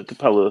know Clint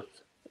Capella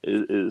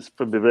is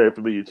very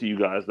familiar to you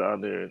guys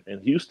down there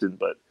in Houston,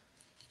 but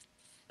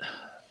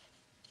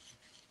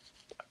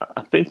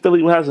I think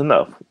Philly has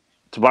enough.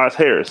 Tobias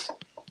Harris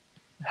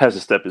has to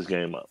step his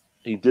game up.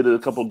 He did it a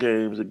couple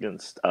games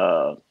against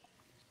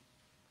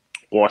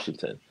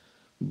Washington,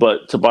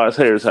 but Tobias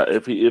Harris,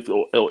 if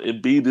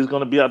Embiid is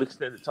going to be out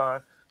extended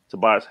time,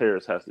 Tobias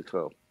Harris has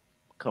to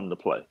come to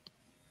play.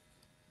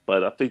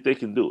 But I think they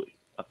can do it.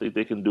 I think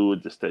they can do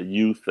it. Just that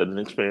youth and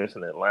experience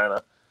in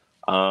Atlanta.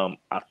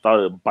 I thought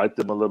it would bite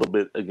them a little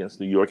bit against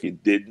New York.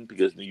 It didn't,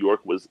 because New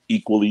York was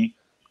equally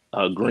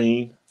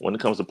green when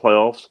it comes to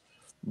playoffs.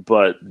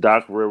 But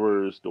Doc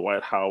Rivers,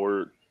 Dwight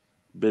Howard,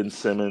 Ben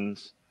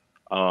Simmons,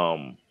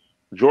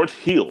 George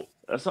Hill.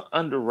 That's an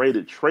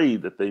underrated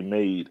trade that they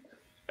made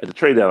at the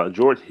trade deadline.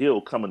 George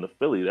Hill coming to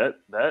Philly.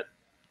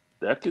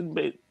 That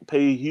can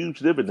pay huge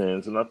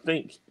dividends. And I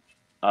think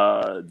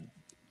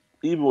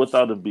even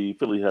without Embiid,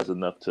 Philly has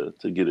enough to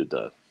get it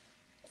done.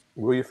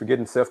 Well, you're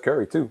forgetting Seth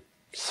Curry, too.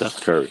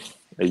 Seth Curry.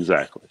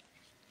 Exactly.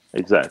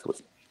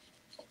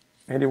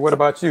 Andy, what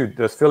about you?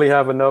 Does Philly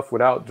have enough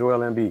without Joel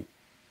Embiid?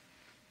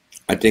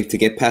 I think to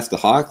get past the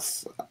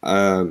Hawks,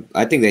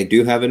 I think they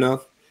do have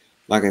enough.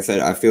 Like I said,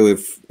 I feel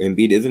if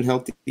Embiid isn't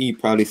healthy, you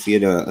probably see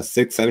it a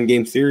 6-7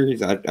 game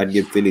series. I'd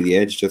give Philly the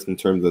edge just in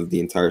terms of the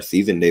entire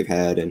season they've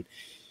had. And,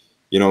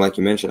 like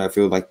you mentioned, I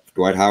feel like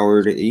Dwight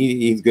Howard,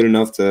 he's good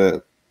enough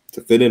to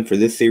fit in for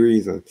this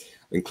series. And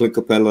Clint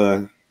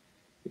Capella,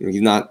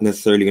 he's not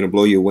necessarily going to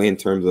blow you away in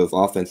terms of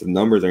offensive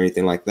numbers or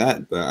anything like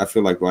that. But I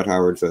feel like Dwight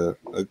Howard's a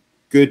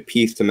good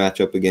piece to match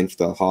up against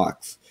the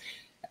Hawks.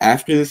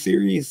 After the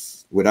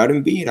series, without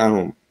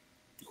Embiid,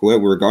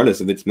 regardless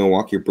if it's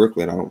Milwaukee or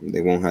Brooklyn,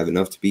 they won't have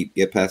enough to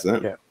get past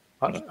that. Yeah,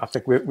 I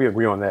think we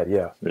agree on that.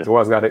 Yeah.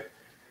 Joel's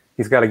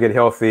he's got to get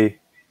healthy.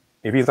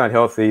 If he's not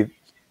healthy,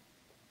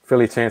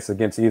 Philly's chances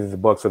against either the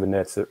Bucks or the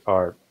Nets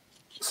are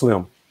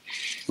slim.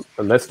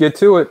 But let's get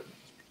to it.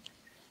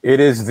 It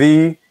is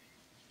the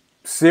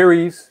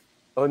series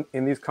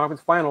in these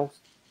conference finals.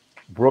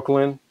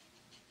 Brooklyn,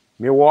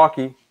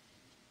 Milwaukee.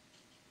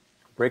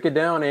 Break it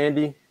down,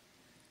 Andy.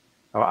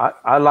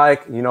 I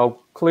like,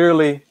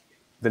 clearly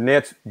the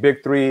Nets'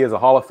 big three is a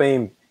Hall of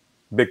Fame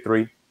big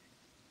three.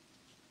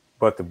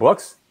 But the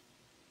Bucks'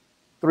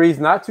 three is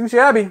not too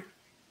shabby.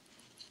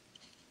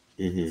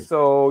 Mm-hmm.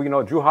 So,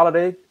 Drew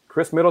Holiday,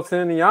 Chris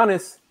Middleton, and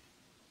Yanez.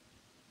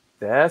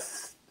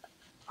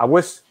 I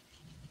wish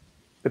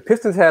the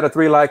Pistons had a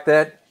three like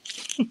that.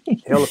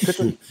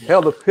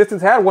 The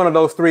Pistons had one of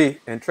those three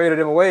and traded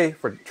him away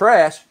for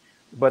trash.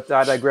 But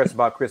I digress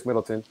about Chris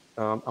Middleton.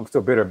 I'm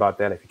still bitter about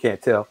that, if you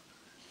can't tell.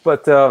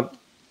 But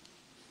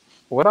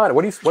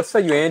what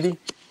say you, Andy?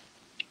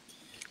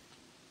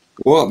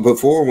 Well,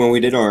 before, when we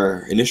did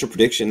our initial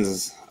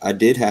predictions, I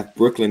did have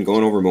Brooklyn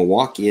going over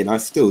Milwaukee, and I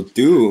still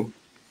do.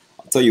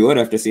 I'll tell you what,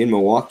 after seeing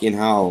Milwaukee and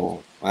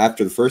how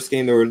after the first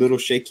game they were a little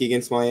shaky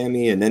against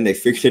Miami, and then they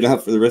figured it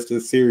out for the rest of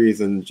the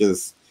series and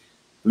just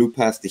blew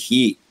past the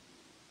Heat.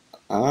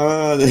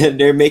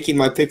 They're making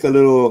my pick a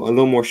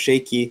little more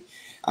shaky.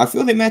 I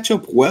feel they match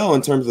up well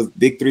in terms of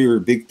big three,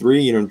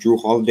 Drew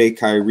Holiday,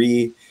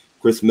 Kyrie,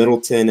 Chris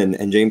Middleton,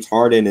 and James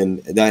Harden,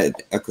 and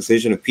that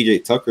acquisition of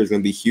PJ Tucker is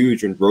going to be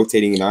huge and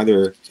rotating in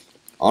either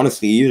of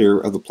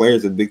the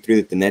players of the big three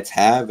that the Nets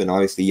have, and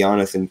obviously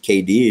Giannis and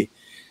KD.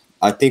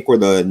 I think where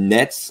the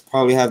Nets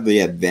probably have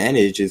the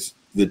advantage is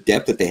the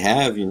depth that they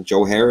have,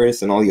 Joe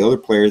Harris and all the other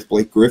players,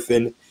 Blake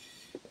Griffin.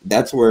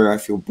 That's where I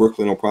feel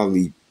Brooklyn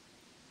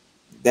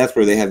that's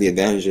where they have the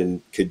advantage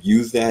and could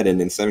use that,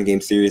 and in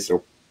 7-game series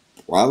it'll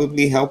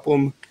probably help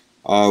them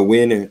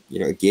win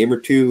a game or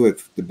two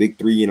if the big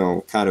three,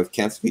 kind of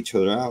cancel each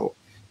other out.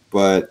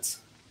 But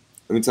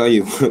let me tell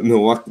you, what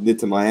Milwaukee did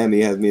to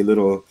Miami has me a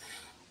little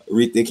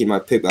rethinking my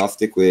pick. I'll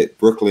stick with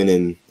Brooklyn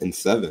in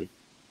 7.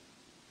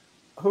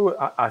 Who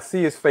I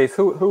see his face.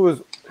 Who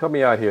is, help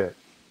me out here?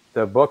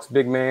 The Bucks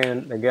big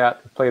man they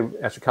got played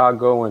at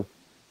Chicago and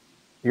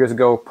years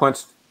ago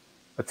punched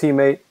a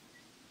teammate.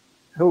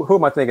 Who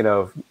am I thinking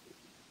of?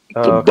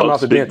 Coming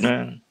off the bench.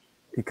 Man.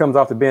 He comes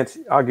off the bench.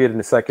 I'll get it in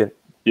a second.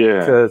 Yeah.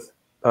 Because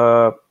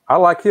I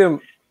like him,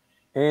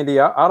 Andy.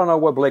 I don't know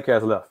what Blake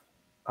has left.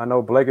 I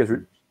know Blake is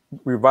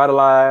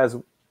revitalized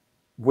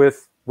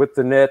with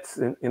the Nets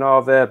and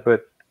all that,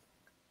 but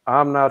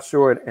I'm not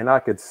sure. And I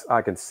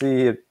can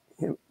see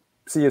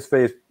his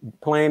face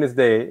plain as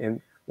day.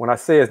 And when I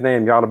say his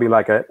name, y'all will be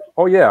like,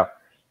 oh yeah.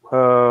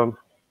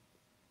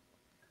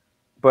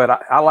 But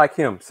I like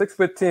him.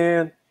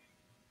 6'10",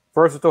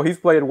 versatile. He's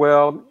played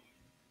well,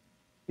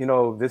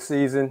 this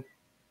season.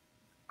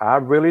 I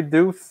really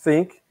do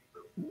think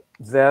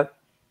that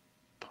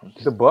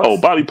the Bucks. Oh,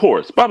 Bobby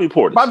Portis. Bobby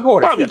Portis.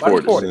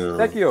 Yeah.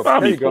 Thank you.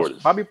 Bobby there you Portis. Go.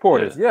 Bobby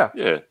Portis.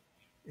 Yeah.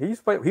 He's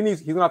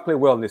gonna play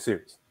well in this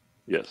series.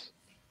 Yes.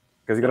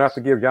 Because he's gonna have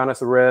to give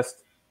Yanez a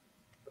rest.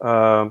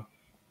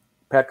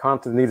 Pat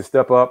Connaughton needs to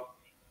step up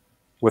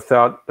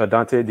without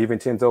Dante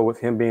DiVincenzo, with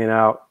him being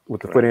out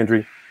with the foot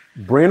injury.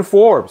 Bryn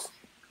Forbes.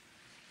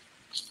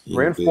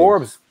 Bryn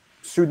Forbes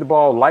shooting the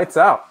ball lights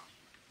out.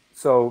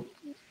 So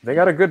they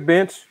got a good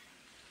bench.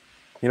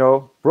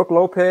 Brook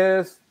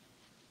Lopez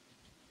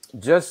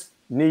just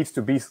needs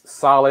to be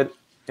solid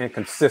and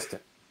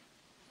consistent.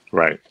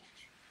 Right.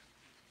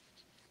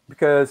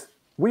 Because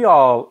we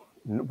know,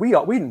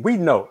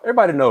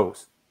 everybody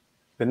knows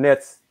the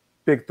Nets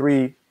big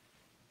three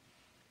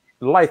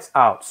lights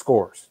out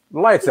scores.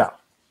 Lights out.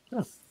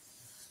 Yeah.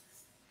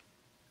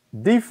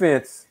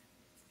 Defense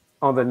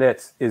on the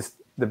Nets is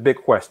the big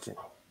question.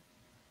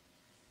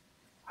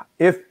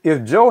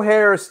 If Joe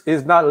Harris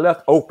is not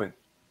left open,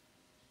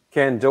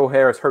 can Joe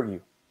Harris hurt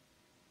you?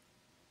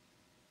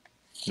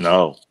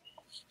 No.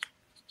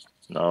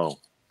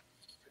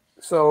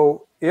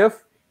 So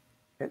if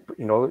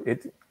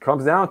it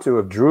comes down to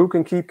if Drew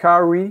can keep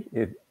Kyrie,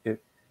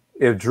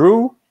 if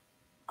Drew,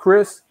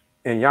 Kris,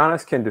 and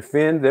Yanez can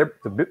defend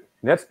the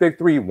Nets big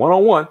three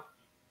one-on-one,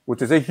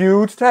 which is a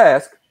huge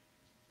task,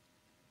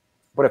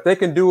 but if they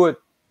can do it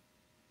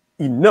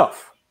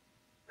enough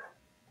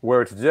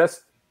where it's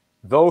just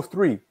those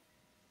three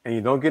and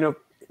you don't get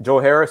Joe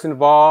Harris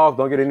involved,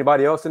 don't get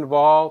anybody else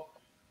involved,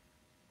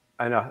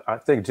 and I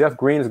think Jeff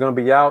Green is going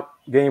to be out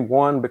game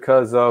 1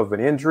 because of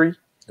an injury.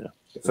 Yeah.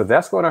 So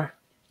that's going to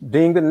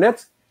ding the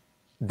Nets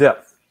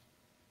depth.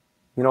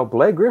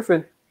 Blake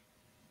Griffin,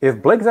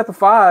 if Blake is at the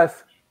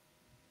 5,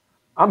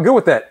 I'm good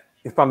with that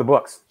if I'm the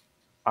Bucks.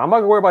 I'm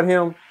not going to worry about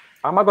him.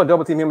 I'm not going to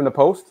double team him in the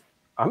post.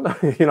 I'm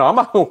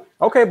not going,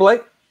 okay,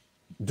 Blake,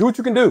 do what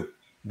you can do.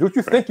 Do what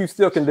you think you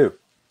still can do.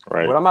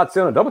 Right. But I'm not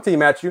sending a double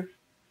team at you.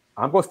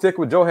 I'm going to stick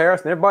with Joe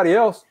Harris and everybody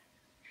else.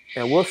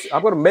 And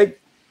I'm going to make,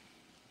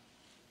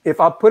 if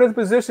I put in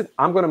position,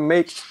 I'm going to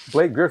make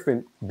Blake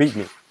Griffin beat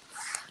me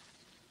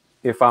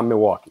if I'm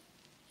Milwaukee.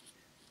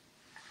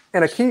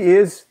 And a key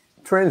is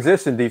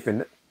transition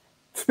defense.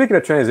 Speaking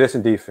of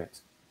transition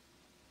defense,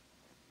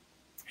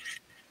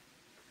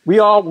 we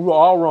were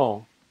all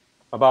wrong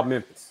about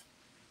Memphis.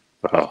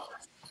 Oh.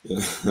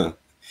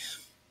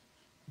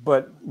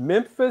 But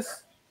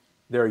Memphis,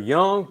 they're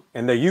young,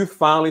 and their youth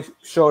finally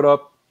showed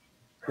up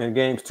in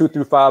games 2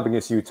 through 5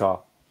 against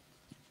Utah.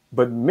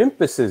 But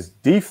Memphis's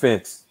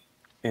defense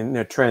and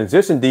their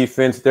transition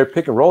defense, their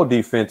pick and roll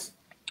defense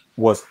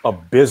was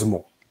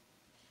abysmal.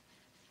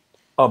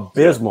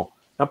 Abysmal.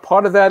 Now,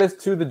 part of that is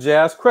to the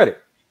Jazz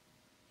credit.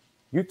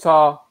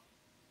 Utah,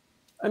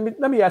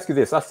 let me ask you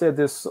this. I said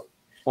this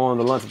on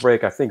the lunch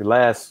break, I think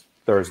last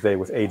Thursday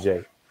with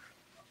AJ. I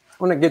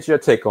want to get your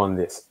take on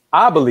this.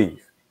 I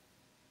believe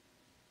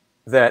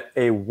that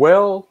a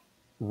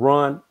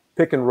well-run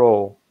pick and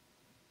roll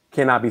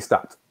cannot be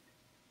stopped.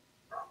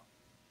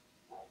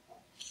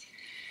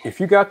 If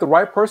you got the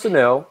right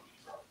personnel,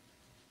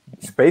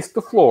 space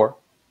the floor,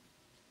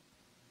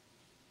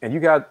 and you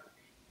got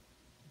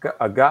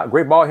a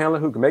great ball handler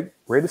who can make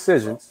great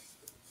decisions,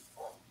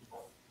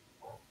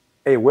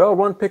 a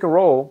well-run pick and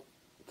roll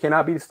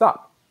cannot be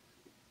stopped.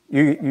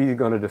 You're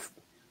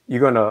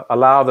gonna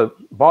allow the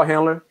ball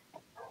handler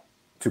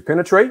to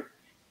penetrate.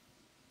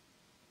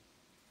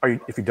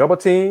 If you double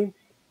team,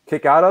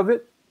 kick out of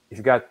it. If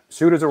you got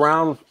shooters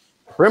around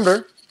the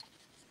perimeter,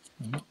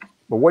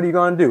 but what are you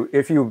gonna do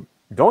if you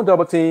don't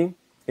double team?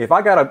 If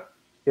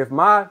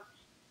my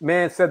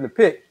man setting the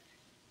pick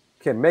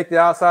can make the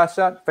outside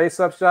shot, face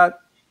up shot,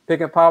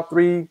 pick and pop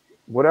 3,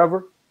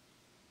 whatever.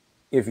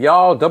 If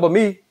y'all double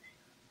me,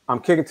 I'm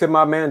kicking to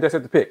my man just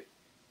at the pick.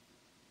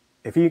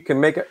 If he can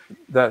make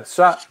the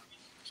shot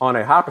on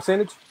a high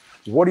percentage,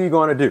 what are you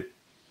going to do?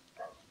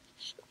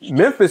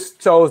 Memphis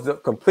chose the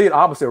complete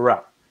opposite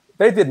route.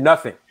 They did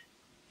nothing.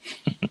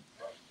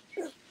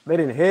 They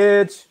didn't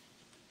hedge.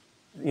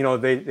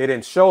 They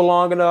didn't show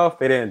long enough.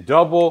 They didn't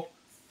double.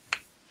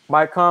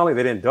 Mike Conley.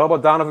 They didn't double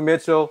Donovan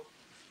Mitchell.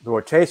 The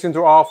rotations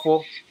were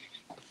awful.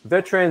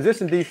 Their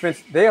transition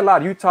defense, they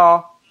allowed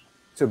Utah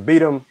to beat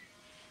them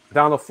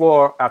down the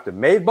floor after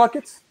made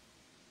buckets,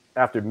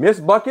 after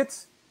missed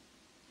buckets,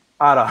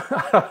 out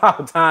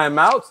of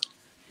timeouts,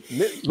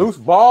 loose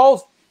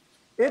balls.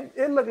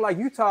 It looked like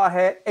Utah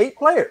had 8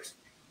 players.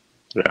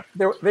 Yeah.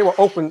 They were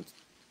open,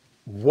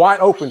 wide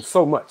open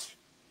so much.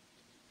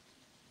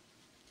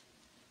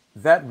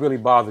 That really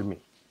bothered me.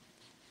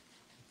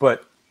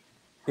 But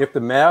if the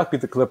Mavs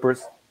beat the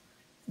Clippers,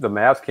 the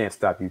Mavs can't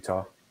stop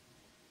Utah.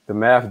 The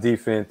Mavs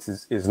defense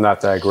is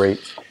not that great.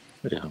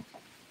 Yeah.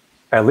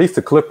 At least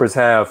the Clippers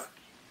have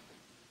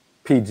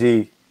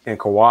PG and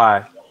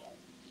Kawhi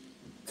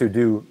to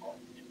do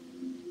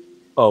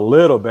a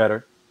little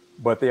better,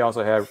 but they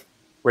also have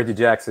Reggie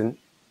Jackson,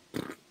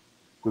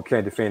 who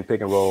can't defend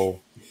pick and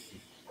roll.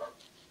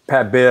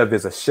 Pat Bev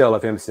is a shell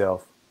of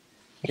himself.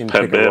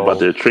 Pat Bev out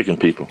there tricking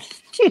people.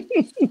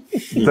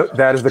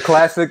 That is the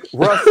classic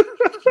Russ,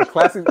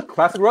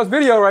 classic Russ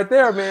video right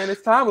there, man.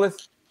 It's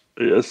timeless.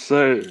 Yes,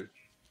 sir.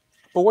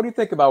 But what do you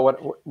think about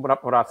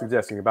what I'm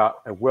suggesting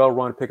about a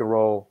well-run pick and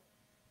roll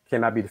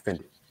cannot be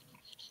defended?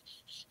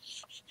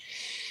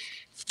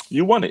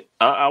 You won it.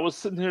 I was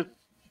sitting here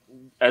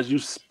as you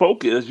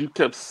spoke it, as you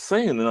kept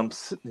saying, and I'm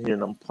sitting here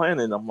and I'm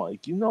planning. I'm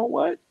like, you know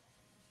what?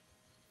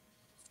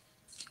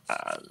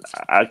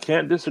 I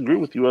can't disagree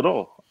with you at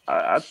all.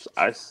 I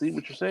see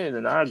what you're saying,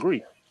 and I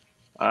agree.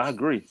 I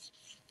agree.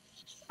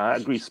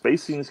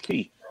 Spacing is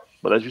key.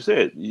 But as you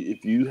said,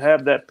 if you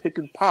have that pick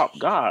and pop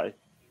guy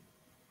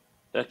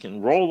that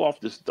can roll off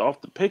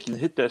the pick and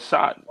hit that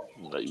shot,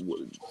 like,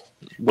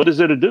 what is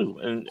there to do?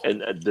 And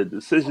the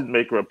decision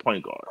maker at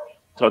point guard.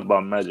 Talked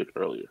about Magic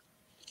earlier.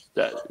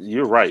 That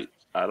you're right.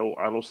 I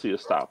don't see a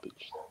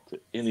stoppage to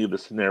any of the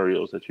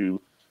scenarios that you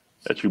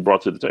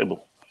brought to the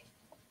table.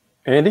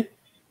 Andy?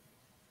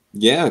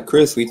 Yeah,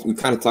 Chris, we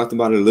kind of talked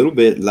about it a little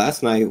bit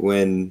last night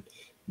when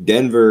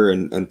Denver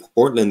and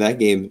Portland, that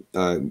game,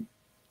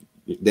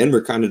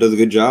 Denver kind of does a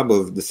good job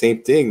of the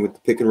same thing with the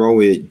pick and roll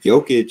with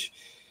Jokic.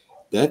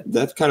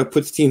 That kind of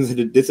puts teams at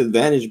a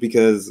disadvantage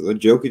because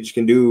Jokic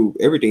can do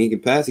everything. He can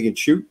pass, he can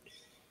shoot.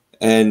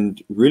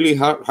 And really,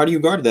 how do you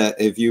guard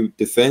that? If you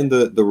defend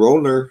the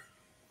roller,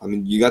 I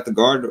mean, you got the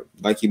guard,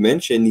 like you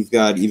mentioned, he's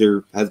got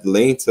either has the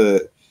lane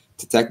to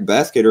attack the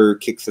basket or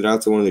kicks it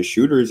out to one of the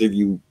shooters. If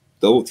you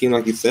double team,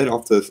 like you said,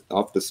 off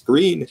the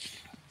screen,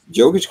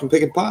 Jokic can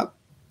pick and pop.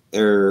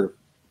 Or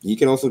he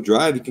can also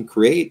drive, he can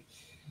create.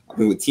 I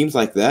mean, with teams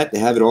like that, they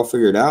have it all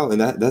figured out.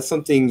 And that's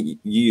something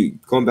you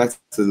going back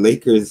to the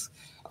Lakers,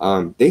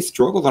 they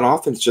struggled on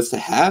offense just to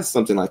have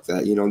something like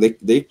that. You know,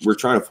 they were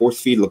trying to force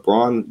feed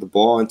LeBron the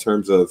ball in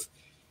terms of,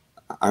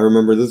 I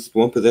remember this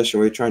one possession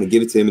where they were trying to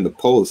give it to him in the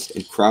post,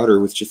 and Crowder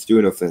was just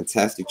doing a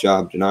fantastic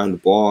job denying the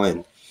ball.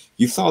 And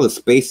you saw the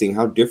spacing,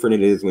 how different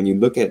it is when you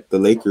look at the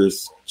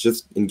Lakers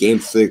just in Game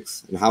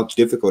 6 and how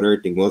difficult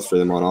everything was for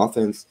them on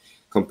offense.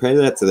 Compare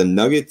that to the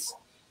Nuggets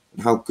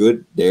and how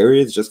good there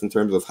is just in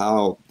terms of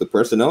how the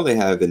personnel they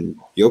have, and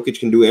Jokic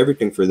can do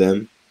everything for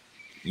them.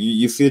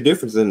 You see the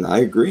difference, and I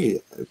agree.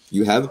 If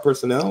you have the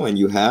personnel and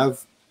you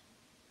have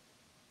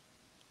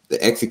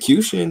the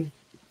execution,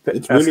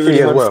 it's really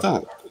hard to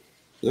stop.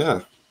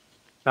 Yeah.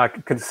 Now,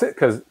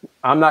 because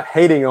I'm not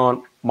hating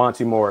on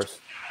Monty Morris,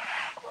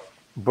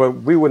 but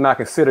we would not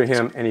consider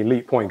him an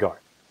elite point guard.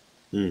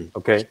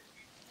 Okay?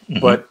 Mm-hmm.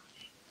 But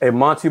a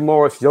Monty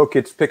Morris,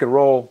 Jokic pick and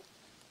roll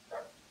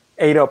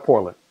ate up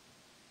Portland.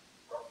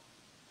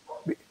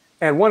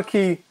 And one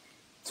key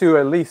to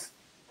at least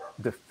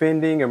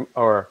defending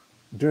or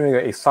doing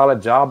a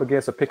solid job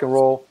against a pick and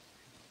roll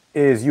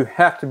is you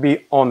have to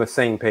be on the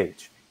same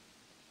page.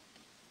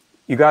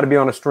 You got to be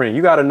on a string.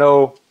 You got to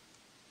know,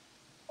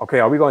 okay,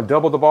 are we going to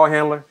double the ball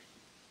handler?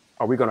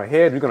 Are we going to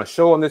head? Are we going to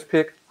show on this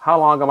pick? How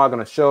long am I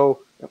going to show?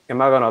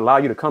 Am I going to allow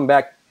you to come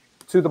back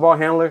to the ball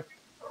handler?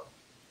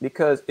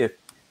 Because if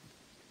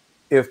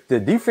the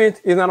defense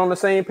is not on the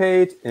same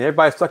page and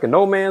everybody's stuck in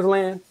no man's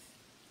land,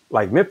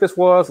 like Memphis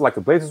was, like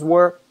the Blazers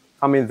were,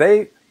 I mean,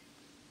 they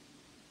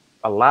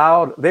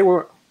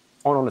were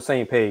on the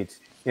same page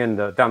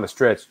down the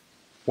stretch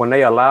when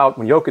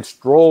Jokic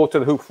strolled to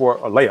the hoop for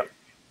a layup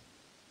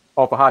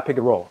off a high pick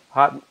and roll.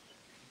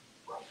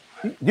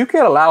 You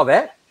can't allow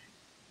that.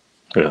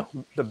 Yeah.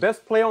 The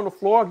best player on the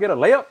floor get a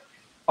layup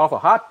off a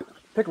hot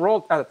pick and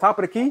roll at the top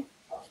of the key.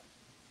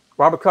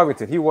 Robert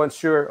Covington, he wasn't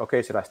sure,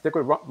 okay, should I stick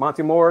with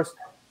Monty Morris?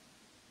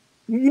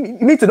 You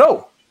need to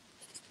know.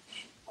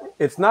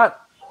 It's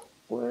not,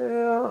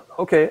 well,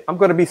 okay, I'm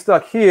going to be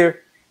stuck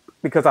here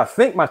because I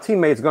think my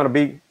teammate's going to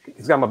be,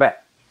 he's got my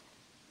back.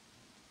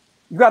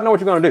 You got to know what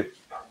you're going to do.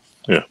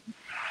 Yeah.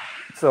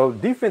 So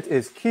defense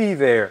is key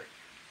there.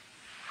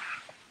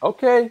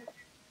 Okay.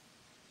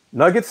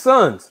 Nuggets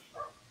Suns.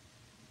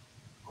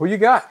 Who you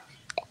got?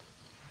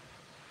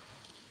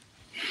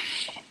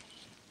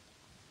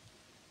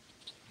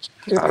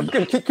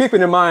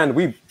 Keeping in mind,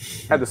 we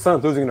had the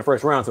Suns losing in the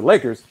first round to the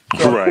Lakers.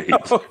 So, right.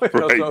 So,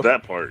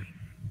 that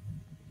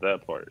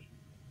part.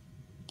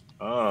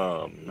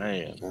 Oh,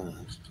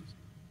 man.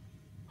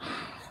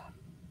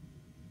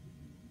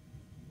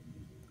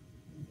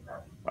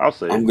 I'll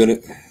say I'm it. gonna.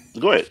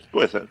 Go ahead. Go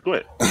ahead, Sam. Go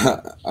ahead.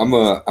 I'm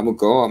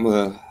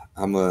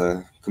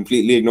a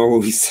completely ignore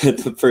what we said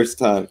the first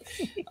time.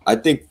 I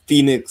think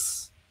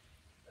Phoenix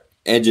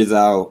edges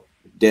out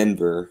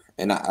Denver,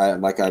 and I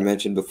like I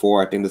mentioned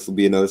before, I think this will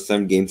be another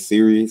 7-game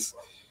series.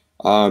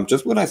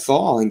 Just what I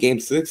saw in Game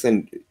 6,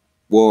 and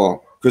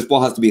well, Chris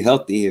Paul has to be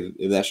healthy.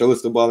 If that shoulder is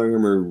still bothering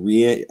him or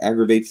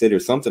re-aggravates it or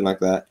something like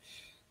that,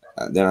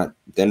 then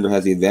Denver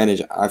has the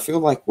advantage. I feel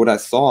like what I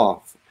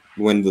saw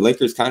when the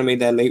Lakers kind of made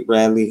that late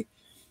rally,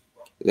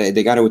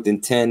 they got it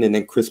within 10, and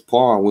then Chris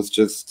Paul was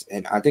just,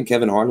 and I think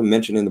Kevin Harlan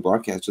mentioned in the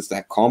broadcast, just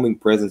that calming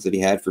presence that he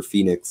had for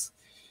Phoenix,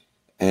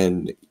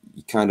 and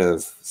he kind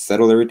of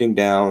settled everything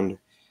down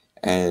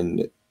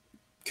and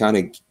kind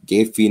of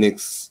gave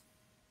Phoenix,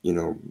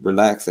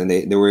 relax, and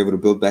they were able to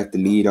build back the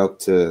lead up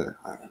to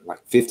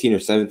like 15 or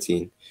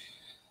 17.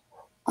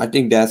 I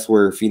think that's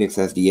where Phoenix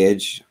has the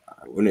edge.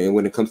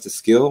 When it comes to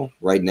skill,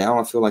 right now,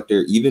 I feel like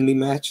they're evenly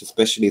matched,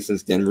 especially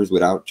since Denver's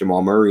without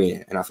Jamal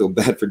Murray. And I feel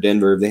bad for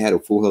Denver. If they had a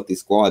full healthy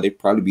squad, they'd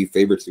probably be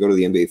favorites to go to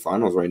the NBA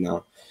Finals right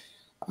now.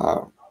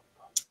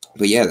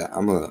 But yeah,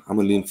 I'm a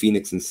lean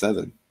Phoenix in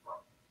 7.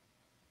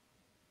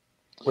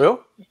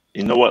 Well,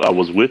 you know what? I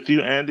was with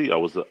you, Andy. I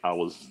was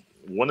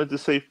wanted to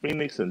say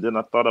Phoenix, and then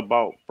I thought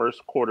about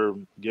first quarter,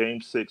 Game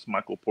 6,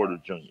 Michael Porter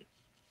Jr.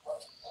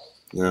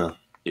 Yeah.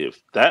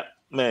 If that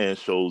man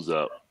shows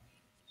up,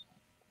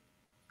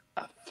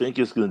 I think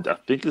it's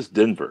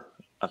Denver.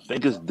 I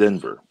think it's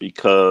Denver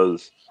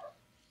because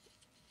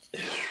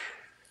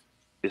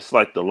it's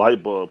like the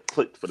light bulb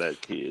clicked for that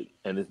kid,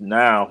 and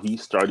now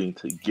he's starting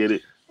to get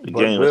it. The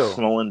game is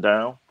slowing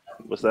down.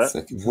 What's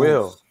that?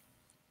 Will,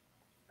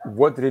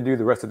 what did he do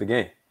the rest of the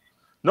game?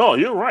 No,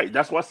 you're right.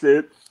 That's why I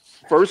said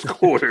first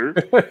quarter,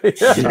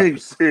 Game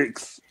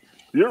 6.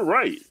 You're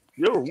right.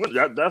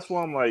 That's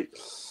why I'm like,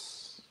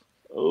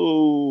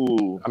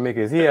 oh. I mean,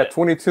 because he had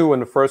 22 in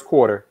the first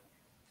quarter.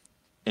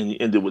 And he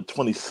ended with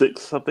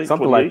 26, I think.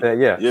 Something 28? like that,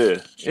 yeah.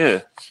 Yeah.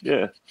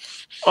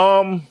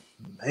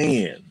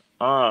 Man.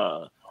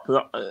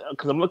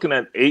 Because I'm looking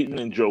at Ayton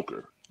and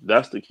Joker.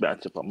 That's the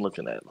matchup I'm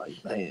looking at.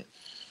 Like, man,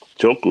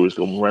 Joker is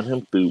going to run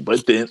him through.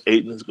 But then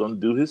Ayton is going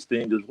to do his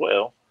thing as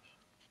well.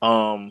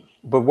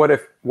 But what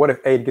if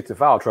Ayton gets in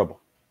foul trouble?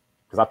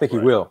 Because I think he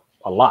will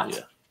a lot.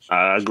 Yeah,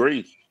 I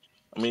agree.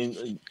 I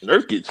mean,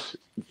 Nurkic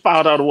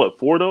fouled out of what?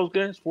 4 of those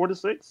games? 4 to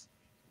 6?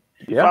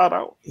 He fouled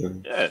out?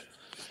 Yeah.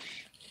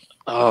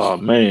 Oh,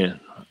 man.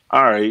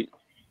 All right.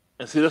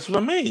 And see, that's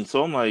what I mean.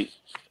 So I'm like,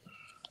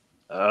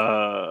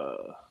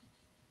 the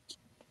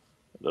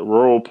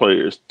role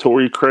players,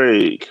 Torrey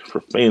Craig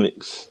for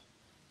Phoenix.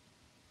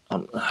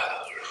 I'll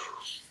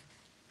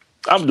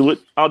do it.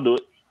 I'll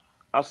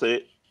say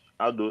it.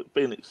 I'll do it.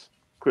 Phoenix.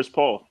 Chris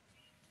Paul.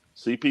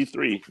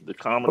 CP3. The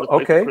common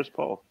effect of Chris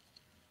Paul.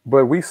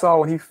 But we saw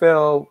when he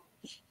fell,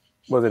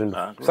 was it in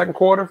the second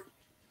quarter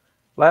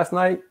last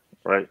night?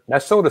 Right.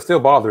 That shoulder's still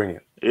bothering him.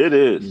 It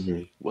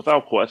is.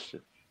 Without question.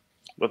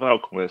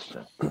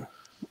 And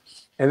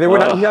then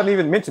you haven't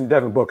even mentioned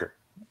Devin Booker.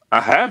 I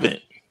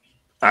haven't.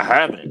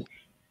 And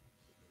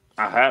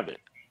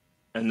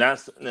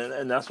that's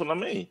what I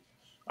mean.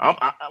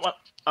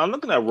 I'm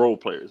looking at role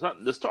players.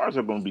 The stars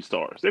are going to be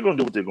stars. They're going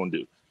to do what they're going to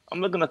do. I'm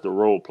looking at the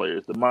role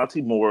players. The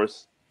Monty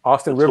Morris,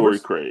 Austin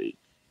Rivers, Torrey Craig,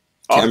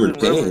 Cameron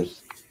Payne.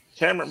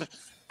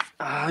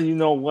 You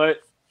know what?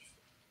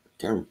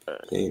 Cameron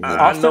Payne.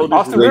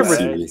 Austin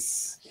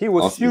Rivers. He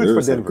was huge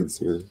for Denver.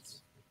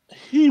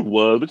 He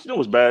was, but you know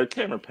what's bad?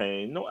 Cameron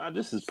Payne. No,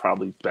 this is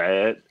probably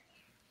bad,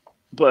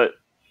 but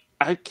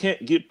I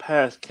can't get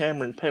past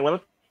Cameron Payne. When I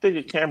think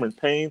of Cameron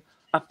Payne,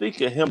 I think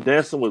of him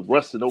dancing with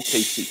Russ in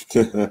OKC.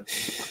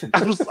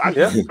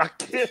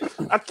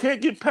 I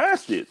can't get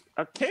past it.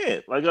 I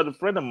can't. Like, I got a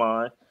friend of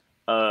mine,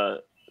 to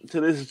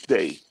this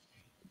day,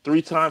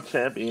 3-time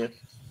champion.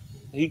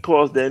 He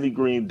calls Danny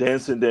Green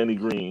Dancing Danny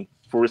Green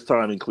for his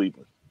time in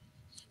Cleveland.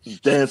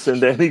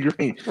 Dancing Danny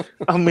Green.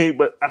 I mean,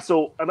 but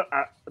to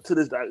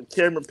this day,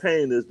 Cameron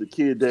Payne is the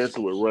kid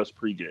dancing with Russ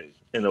pregame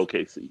in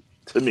OKC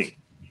to me.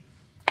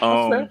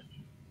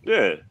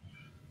 Yeah.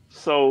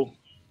 So,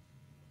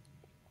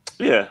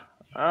 yeah,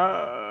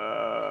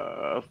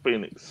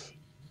 Phoenix,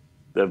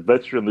 that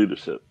veteran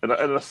leadership, and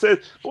I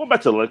said, going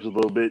back to the Lakers a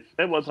little bit.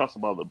 Everyone talks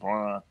about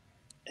LeBron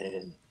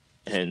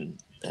and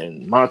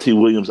Monty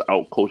Williams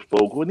out coach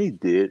Vogel, and he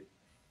did.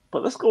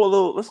 But let's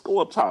go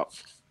up top.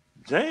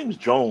 James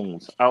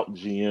Jones out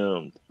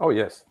GM'd. Oh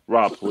yes,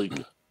 Rob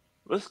Pelinka.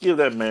 Let's give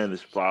that man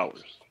his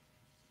flowers.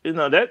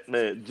 That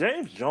man,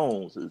 James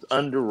Jones, is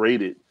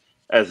underrated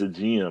as a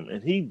GM,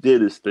 and he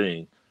did his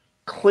thing.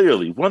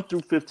 Clearly, 1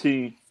 through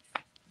 15,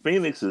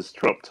 Phoenix is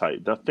Trump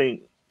type. I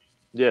think,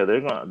 yeah, they're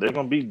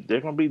gonna be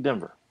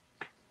Denver.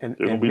 And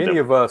many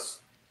of us,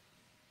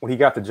 when he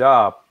got the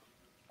job,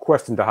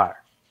 questioned the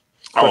hire.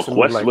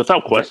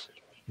 Without question.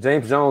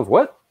 James Jones,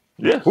 what?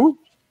 Yeah. Who?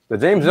 The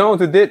James Jones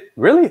who did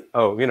really?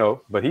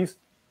 Oh, but he's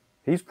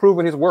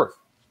proven his worth.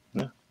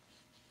 Yeah.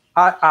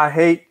 I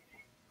hate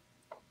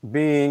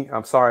being.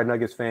 I'm sorry,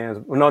 Nuggets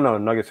fans. No,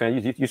 Nuggets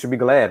fans. You should be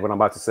glad what I'm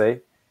about to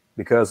say,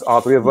 because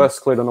all three of us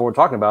clearly don't know what we're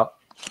talking about.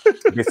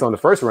 based on the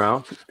first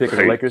round, picking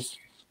the Right. Lakers.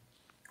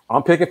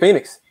 I'm picking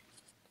Phoenix.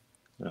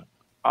 Yeah.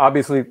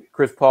 Obviously,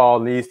 Chris Paul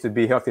needs to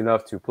be healthy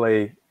enough to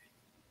play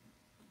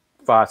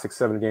 5, 6,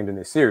 7 games in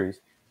this series.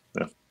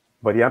 Yeah.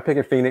 But yeah, I'm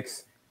picking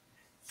Phoenix.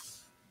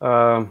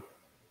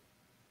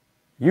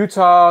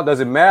 Utah, does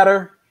it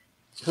matter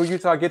who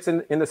Utah gets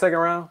in the second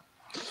round?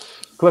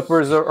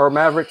 Clippers or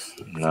Mavericks?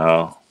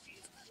 No.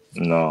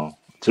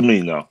 To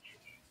me, no.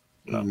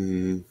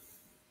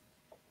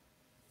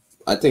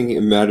 I think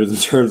it matters in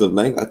terms of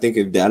length. I think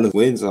if Dallas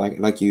wins,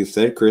 like you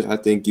said, Chris, I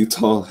think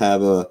Utah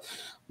have a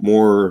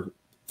more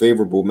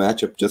favorable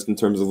matchup just in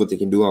terms of what they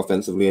can do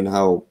offensively and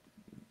how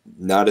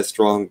not as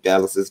strong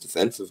Dallas is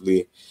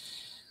defensively.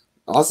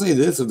 I'll say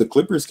this: if the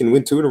Clippers can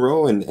win 2 in a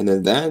row and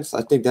advance,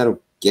 I think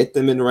that'll get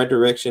them in the right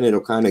direction. It'll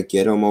kind of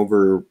get them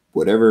over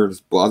whatever's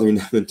bothering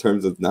them in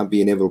terms of not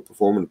being able to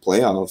perform in the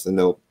playoffs,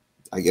 and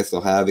I guess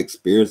they'll have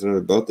experience under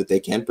the belt that they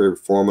can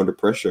perform under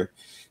pressure.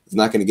 It's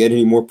not going to get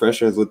any more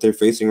pressure as what they're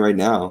facing right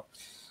now.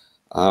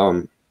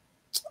 I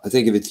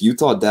think if it's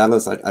Utah,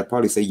 Dallas, I'd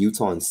probably say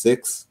Utah in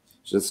 6,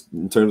 just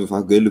in terms of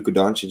how good Luka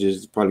Doncic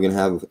is. Probably going to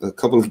have a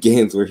couple of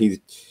games where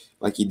he,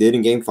 like he did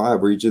in Game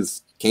 5, where he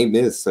just can't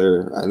miss,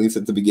 or at least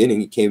at the beginning,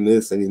 he can't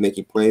miss, and he's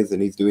making plays,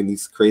 and he's doing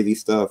these crazy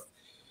stuff.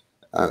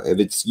 If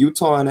it's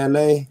Utah and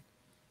LA,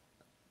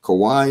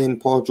 Kawhi and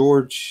Paul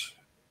George,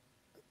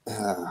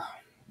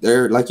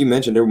 they're, like you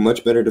mentioned, they're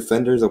much better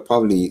defenders.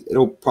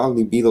 It'll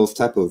probably be those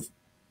type of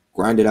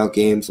grinded out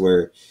games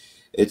where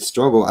it's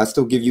struggle. I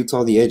still give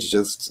Utah the edge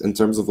just in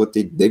terms of what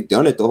they've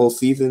done it the whole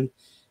season.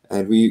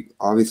 And we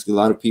obviously, a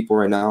lot of people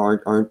right now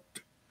aren't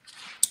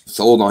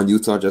sold on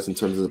Utah just in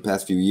terms of the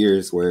past few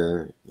years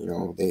where,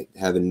 they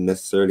haven't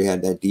necessarily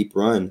had that deep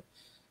run.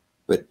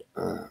 But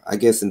I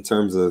guess in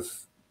terms of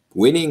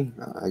winning,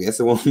 I guess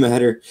it won't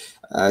matter.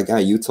 I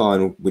got Utah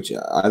in which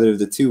either of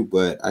the two,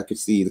 but I could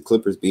see the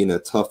Clippers being a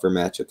tougher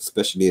matchup,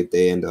 especially if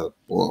they end up,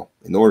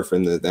 in order for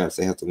them to advance,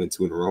 they have to win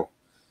 2 in a row.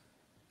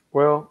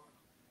 Well,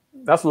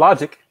 that's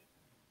logic.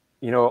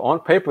 On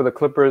paper, the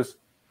Clippers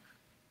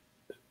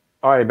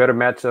are a better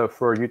matchup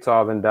for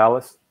Utah than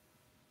Dallas.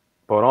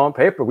 But on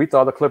paper, we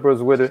thought the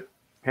Clippers would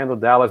handle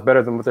Dallas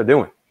better than what they're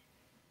doing.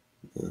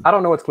 Yeah. I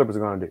don't know what the Clippers are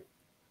going to do.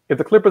 If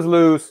the Clippers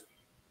lose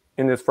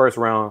in this first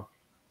round,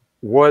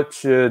 what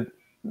should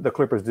the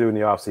Clippers do in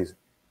the offseason?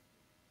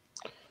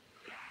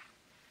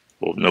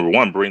 Well, number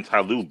one, bring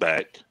Ty Lue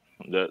back.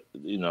 That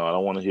I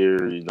don't want to hear,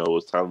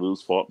 it's Ty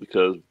Lue's fault,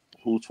 because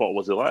whose fault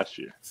was it last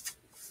year?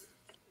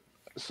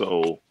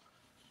 So,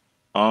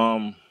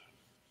 man.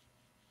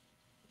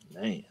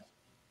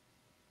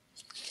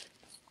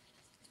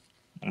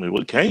 I mean,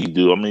 what can you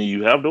do? I mean,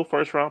 you have no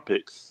first round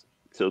picks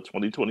till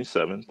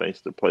 2027,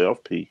 thanks to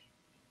playoff P.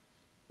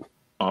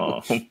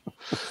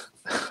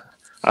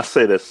 I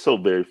say that so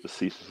very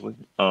facetiously.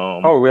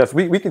 Oh yes,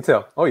 we can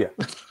tell. Oh yeah.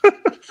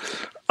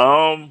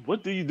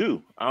 What do you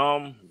do?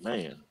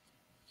 Man,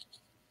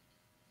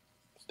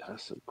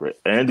 that's a great.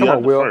 Andy, come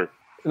on, Will.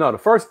 No, the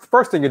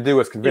first thing you do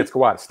is convince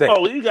Kawhi to stay.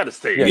 Oh, you got to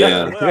stay.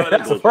 Yeah.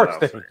 That's the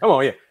first thing. Come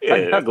on,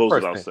 yeah. That goes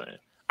without saying.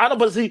 I know,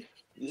 but see,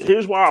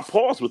 here's why I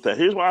pause with that.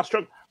 Here's why I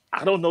struggle.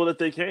 I don't know that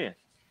they can.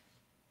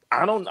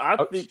 I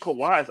think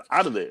Kawhi is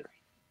out of there.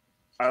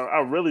 I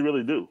really,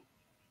 really do.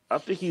 I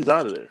think he's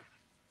out of there.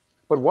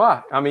 But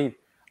why? I mean,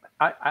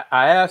 I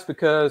asked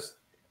because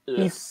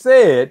he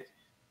said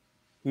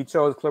he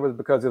chose Clippers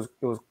because it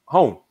was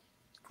home.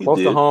 Close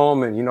to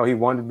home, and he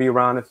wanted to be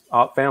around his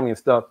family and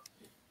stuff.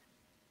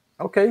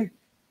 Okay.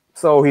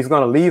 So he's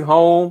gonna leave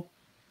home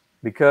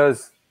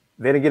because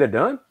they didn't get it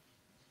done?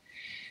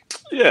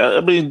 Yeah,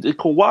 I mean,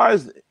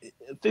 Kawhi's,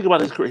 think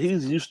about his career.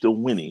 He's used to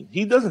winning.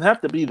 He doesn't have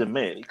to be the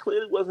man. He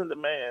clearly wasn't the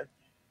man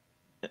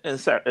in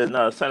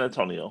San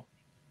Antonio.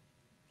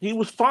 He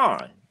was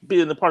fine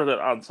being a part of that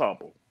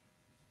ensemble.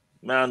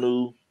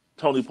 Manu,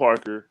 Tony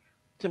Parker.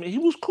 To me, he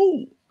was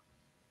cool.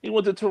 He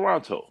went to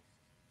Toronto.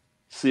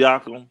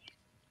 Siakam,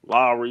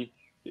 Lowry.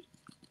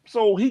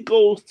 So he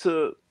goes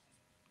to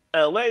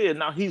LA, and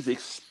now he's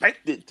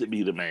expected to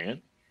be the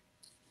man.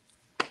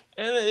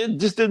 And it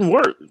just didn't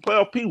work.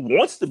 Playoff P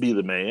wants to be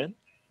the man,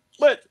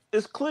 but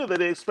it's clear that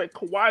they expect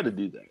Kawhi to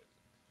do that.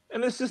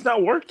 And it's just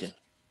not working.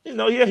 He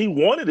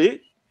wanted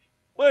it,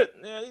 but,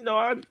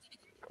 I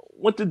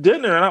went to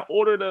dinner and I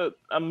ordered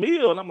a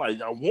meal, and I'm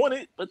like, I want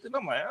it, but then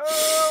I'm like,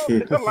 I don't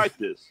think I like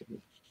this.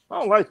 I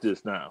don't like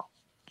this now.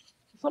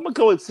 So I'm going to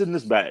go and sit in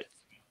this bag.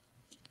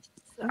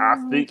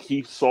 I think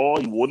he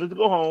wanted to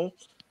go home.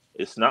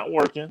 It's not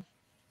working.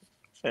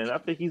 And I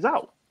think he's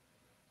out.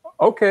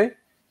 Okay.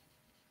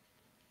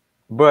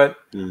 But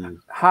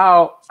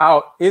how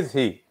out is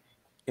he?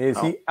 Is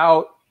he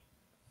out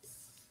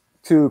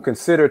to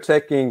consider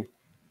taking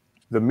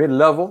the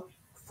mid-level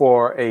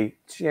for a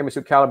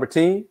championship caliber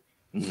team?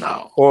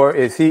 No. Or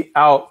is he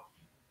out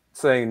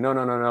saying,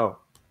 no.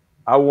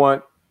 I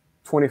want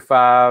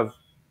 25.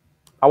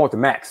 I want the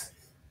max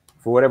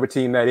for whatever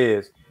team that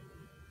is.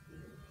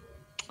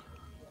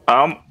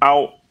 I'm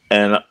out,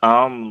 and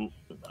I'm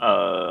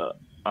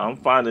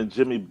finding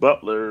Jimmy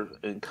Butler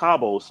in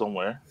Cabo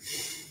somewhere.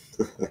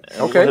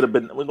 Okay. We're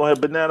gonna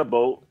have Banana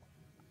Boat,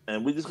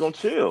 and we just gonna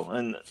chill.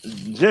 And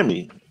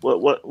Jimmy,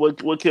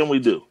 what can we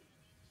do?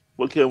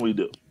 What can we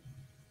do?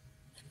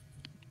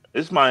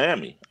 It's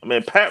Miami. I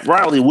mean, Pat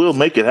Riley will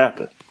make it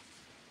happen.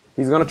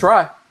 He's gonna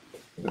try,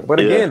 but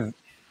again,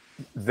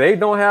 they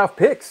don't have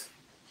picks.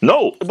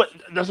 No, but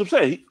that's what I'm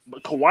saying.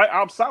 But Kawhi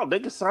opts out. They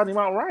can sign him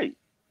outright.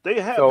 They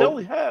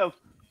only have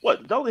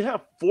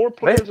 4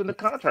 players in the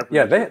contract.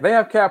 Yeah, they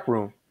have cap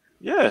room.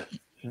 Yeah,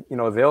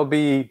 they'll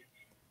be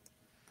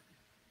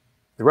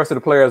the rest of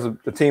the players.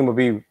 The team will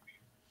be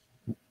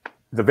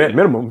the vet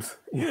minimums.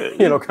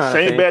 Yeah, kind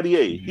Shane of thing.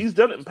 Battier. He's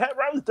done it. Pat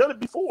Riley's done it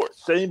before.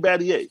 Shane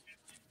Battier.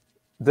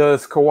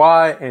 Does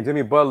Kawhi and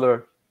Jimmy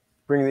Butler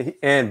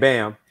and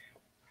Bam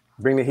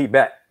bring the Heat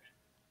back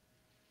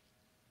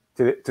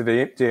to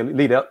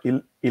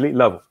the elite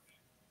level?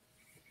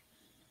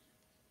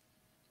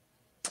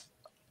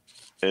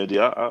 And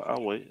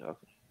I'll wait.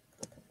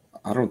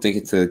 I don't think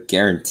it's a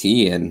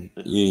guarantee, and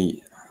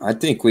I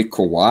think with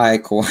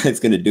Kawhi's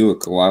going to do what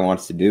Kawhi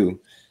wants to do.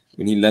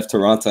 When he left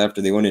Toronto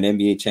after they won an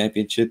NBA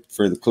championship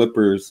for the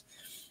Clippers,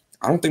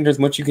 I don't think there's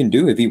much you can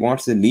do. If he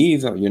wants to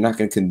leave, you're not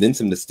going to convince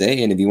him to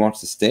stay, and if he wants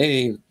to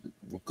stay,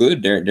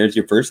 good. There's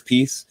your first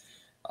piece.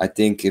 I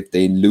think if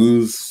they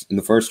lose in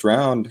the first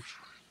round,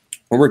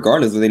 or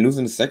regardless, if they lose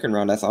in the second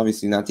round, that's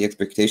obviously not the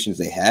expectations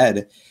they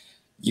had.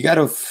 You got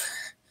to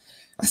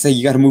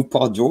move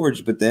Paul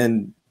George, but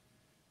then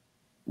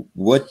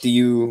what do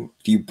you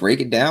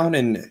break it down?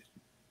 And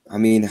I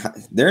mean,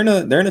 they're in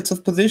a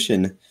tough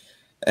position,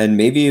 and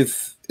maybe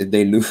if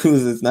they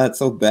lose, it's not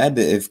so bad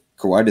if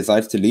Kawhi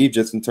decides to leave.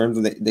 Just in terms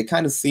of they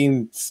kind of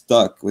seem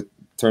stuck with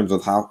terms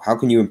of how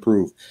can you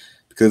improve,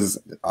 because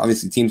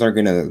obviously teams aren't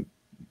going to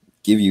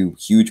give you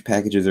huge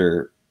packages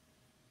or.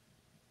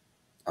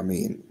 I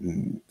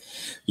mean,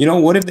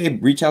 what if they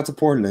reach out to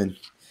Portland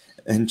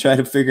and try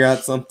to figure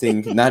out something?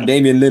 Not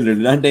Damian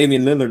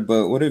Lillard,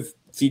 but what if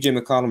CJ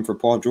McCollum for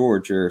Paul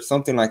George or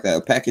something like that?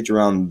 A package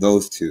around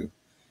those two.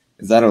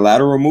 Is that a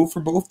lateral move for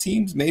both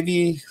teams?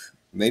 Maybe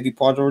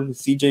Paul George and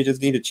CJ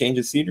just need to change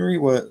the scenery.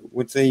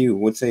 What say you?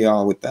 What say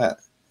y'all with that?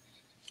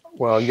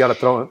 Well, you got to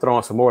throw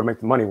on some more to make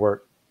the money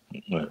work.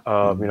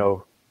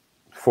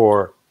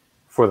 For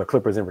the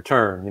Clippers in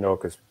return,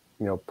 because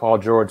Paul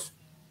George,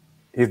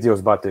 his deal is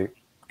about to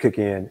kick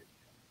in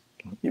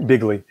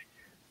bigly.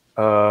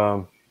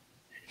 I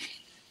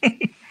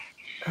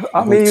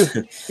mean,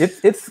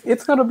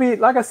 it's going to be,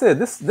 like I said,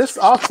 this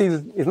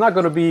offseason is not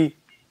going to be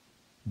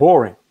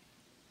boring.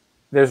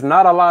 There's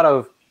not a lot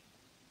of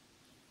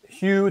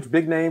huge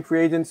big name free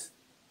agents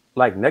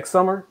like next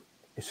summer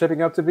is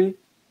shaping up to be.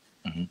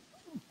 Mm-hmm.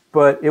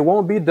 But it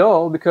won't be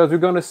dull, because we're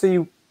going to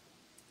see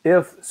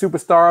if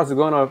superstars are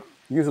going to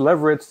use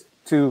leverage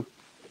to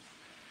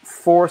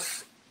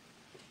force/ask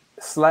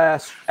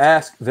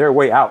their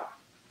way out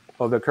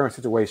of their current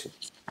situation.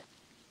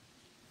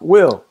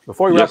 Will,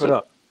 before we wrap it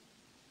up,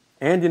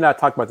 Andy and I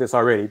talked about this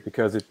already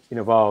because it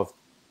involves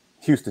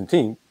Houston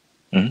team.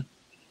 Mm-hmm.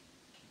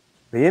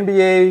 The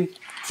NBA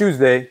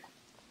Tuesday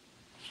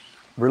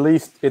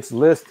released its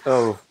list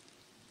of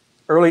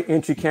early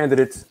entry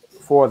candidates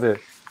for the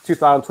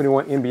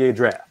 2021 NBA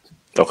draft.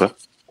 Okay.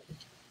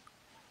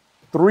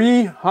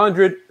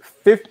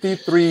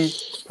 353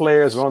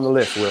 players are on the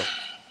list, Will.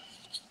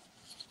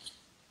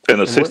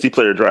 And a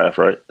 60-player draft,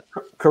 right?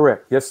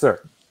 Correct. Yes,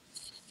 sir.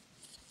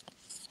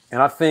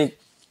 And I think,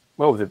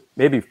 what was it?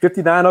 Maybe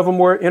 59 of them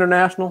were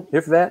international,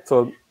 if that.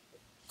 So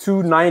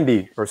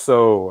 290 or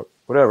so, or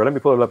whatever. Let me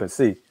pull it up and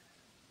see.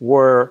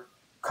 Were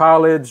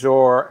college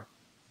or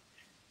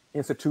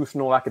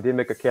institutional,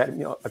 academic,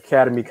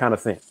 academy kind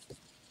of thing.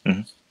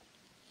 Mm-hmm.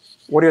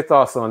 What are your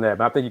thoughts on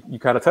that? I think you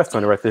kind of touched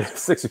on it right there.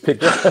 60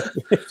 pick.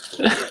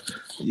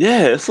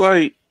 Yeah, it's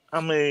like,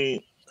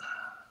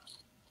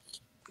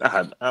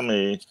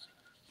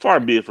 far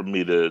be it from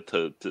me to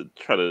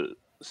try to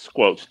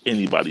squelch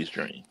anybody's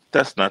dream.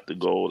 That's not the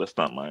goal. That's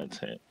not my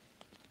intent.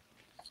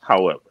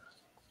 However,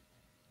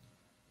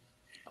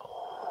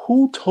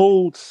 who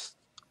told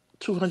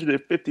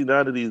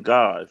 259 of these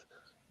guys,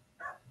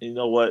 you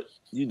know what?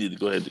 You need to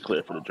go ahead and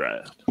declare for the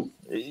draft.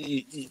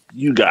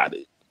 You got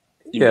it.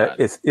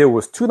 It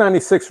was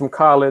 296 from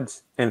college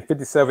and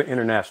 57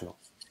 international.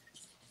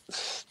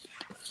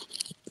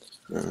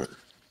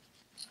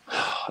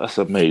 That's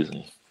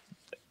amazing.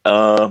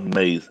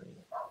 Amazing.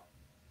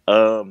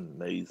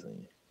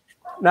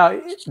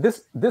 Now,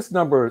 this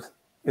number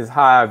is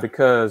high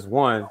because,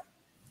 one,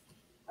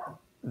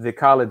 the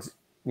college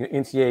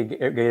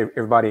NCAA gave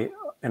everybody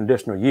an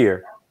additional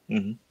year.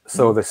 Mm-hmm.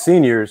 So the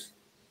seniors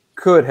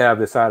could have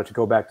decided to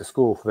go back to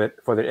school for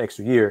that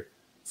extra year.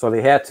 So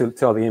they had to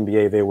tell the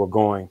NBA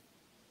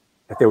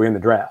that they were in the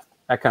draft,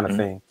 that kind of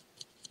thing.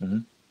 Mm-hmm.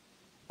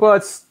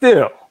 But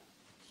still,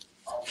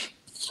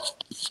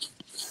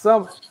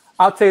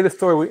 I'll tell you the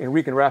story and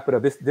we can wrap it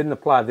up. This didn't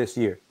apply this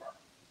year.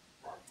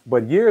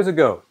 But years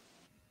ago,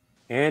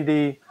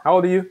 Andy, how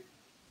old are you?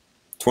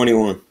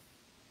 21.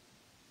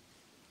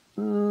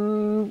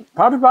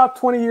 Probably about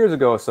 20 years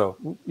ago or so.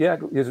 Yeah,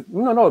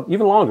 no,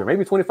 even longer,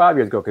 maybe 25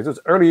 years ago, because it was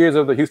early years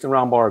of the Houston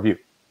Round Ball Review.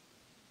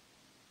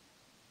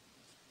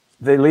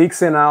 the league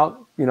sent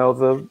out,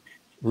 the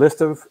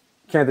list of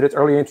candidates,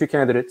 early entry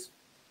candidates,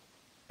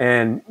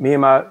 and me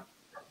and my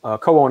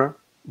co-owner,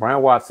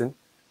 Brian Watson,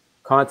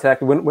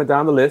 went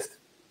down the list.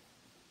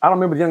 I don't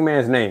remember the young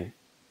man's name,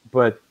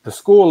 but the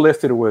school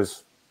listed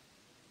was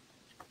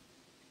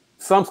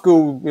some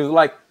school. It was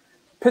like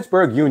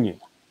Pittsburgh Union,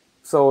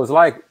 so it was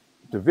like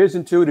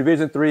Division II,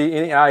 Division III,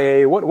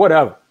 NAIA,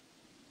 whatever.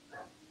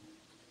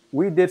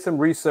 We did some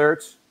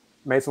research,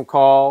 made some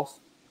calls.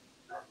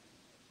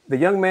 The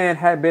young man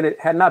had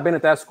not been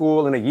at that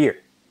school in a year.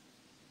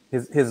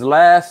 His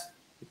last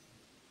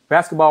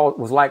basketball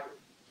was like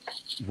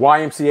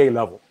YMCA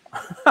level.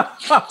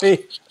 I mean,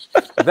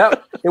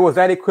 it was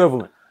that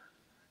equivalent.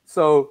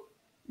 So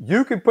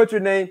you can put your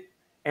name,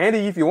 Andy,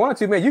 if you wanted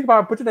to, man, you can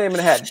probably put your name in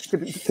the hat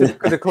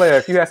to declare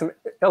if you have some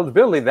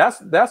eligibility.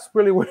 That's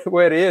really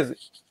where it is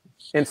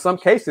in some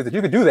cases, that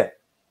you could do that.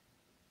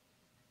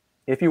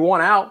 If you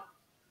want out,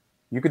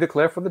 you could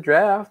declare for the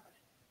draft.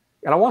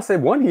 And I want to say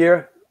one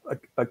year,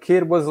 a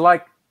kid was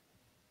like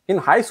in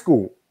high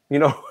school,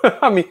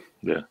 I mean,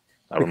 yeah,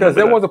 because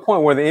there was a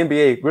point where the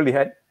NBA really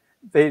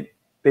they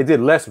did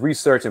less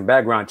research and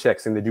background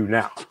checks than they do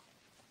now.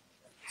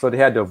 So they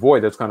had to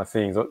avoid those kind of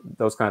things,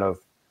 those kind of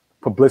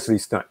publicity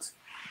stunts.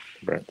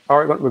 Right.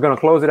 All right, we're going to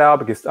close it out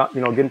because,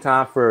 getting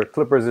time for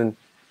Clippers and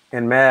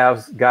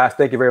Mavs. Guys,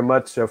 thank you very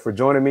much for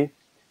joining me.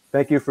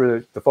 Thank you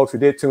for the folks who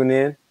did tune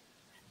in.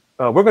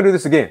 We're going to do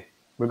this again.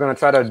 We're going to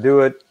try to do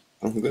it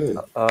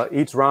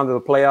each round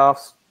of the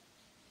playoffs,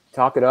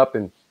 talk it up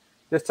and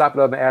just chop it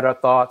up and add our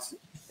thoughts.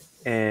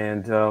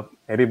 And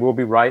maybe we'll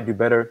be right, do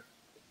better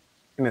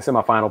in the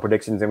semifinal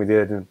predictions than we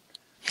did in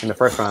the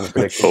first round of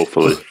predictions.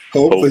 Hopefully.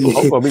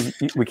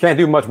 We can't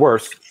do much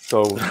worse.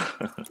 So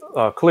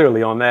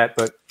clearly on that.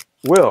 But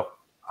Will,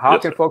 how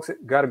can folks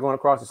got it going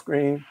across the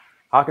screen?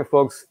 How can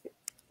folks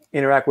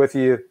interact with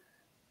you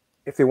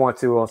if they want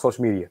to on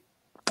social media?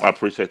 I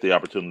appreciate the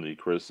opportunity,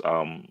 Kris.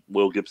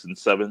 Will Gibson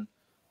 7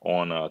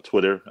 on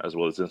Twitter as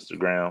well as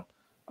Instagram.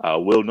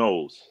 Will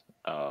Knows.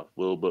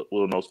 Will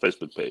Knows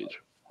Facebook page.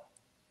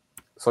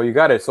 So you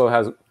got it. So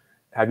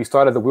have you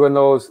started the Will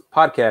Knows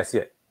podcast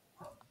yet?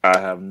 I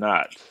have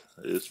not.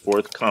 It's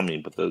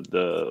forthcoming, but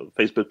the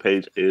Facebook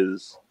page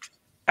is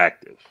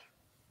active.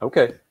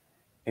 Okay.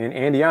 And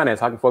Andy Yanez,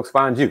 how can folks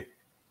find you?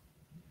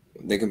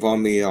 They can follow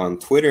me on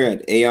Twitter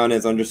at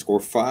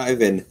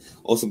 @Yanez_5, and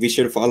also be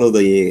sure to follow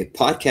the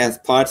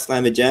podcast Pod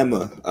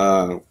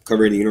Slamma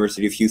covering the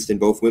University of Houston,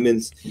 both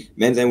men's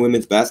and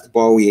women's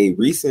basketball. We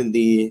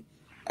recently,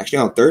 actually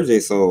on Thursday,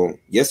 so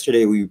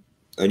yesterday,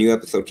 a new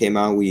episode came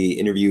out. We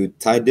interviewed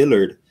Ty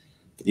Dillard,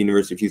 the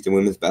University of Houston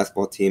women's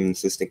basketball team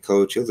assistant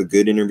coach. It was a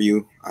good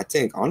interview. I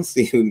think,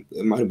 honestly,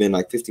 it might have been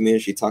like 50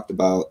 minutes. She talked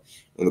about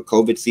the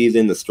COVID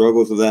season, the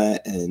struggles of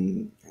that,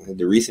 and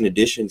the recent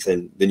additions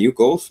and the new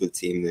goals for the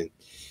team, and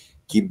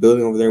keep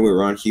building over there with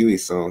Ron Huey.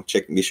 So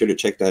be sure to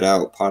check that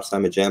out. Pod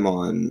Slamma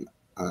on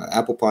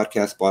Apple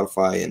Podcasts,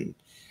 Spotify, and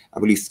I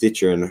believe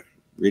Stitcher, and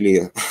really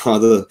all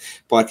the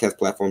podcast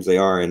platforms they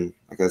are. And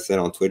like I said,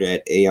 on Twitter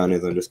at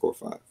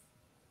 @Yanez_5.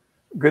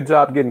 Good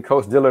job getting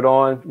Coach Dillard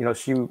on.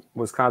 She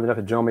was kind enough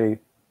to join me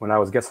when I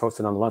was guest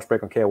hosting on the lunch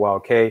break on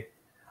KYLK.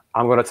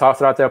 I'm going to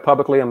toss it out there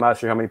publicly. I'm not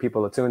sure how many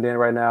people are tuned in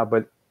right now,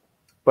 but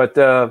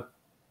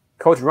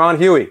Coach Ron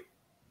Huey,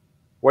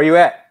 where you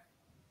at?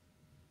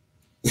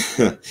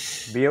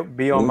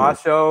 be on my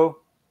show.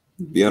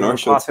 Be on our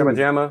show.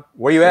 Jamma.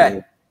 Where you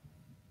at?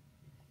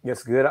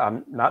 Yes, good.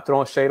 I'm not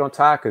throwing shade on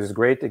Ty because it's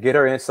great to get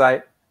her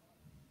insight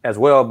as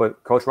well.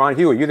 But Coach Ron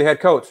Huey, you're the head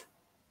coach.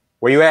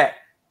 Where you at?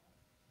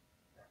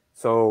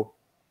 So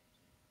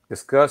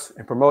discuss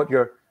and promote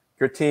your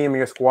team and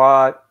your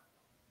squad.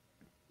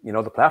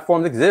 The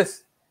platforms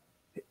exist.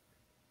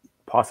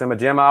 Pod Slamma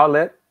Jamma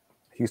outlet,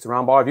 Houston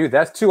Round Bar Review.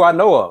 That's 2 I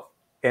know of.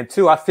 And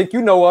 2 I think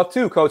you know of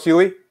too, Coach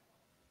Huey,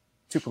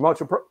 to promote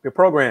your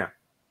program.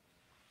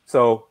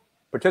 So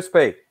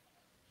participate.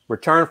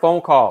 Return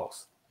phone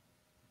calls.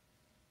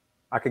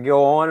 I could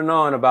go on and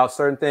on about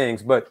certain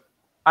things, but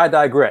I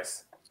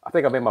digress. I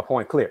think I made my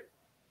point clear.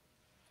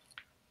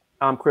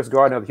 I'm Kris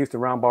Gardner of the Houston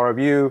Round Bar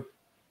Review.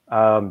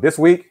 This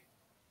week,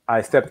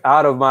 I stepped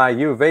out of my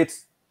U of H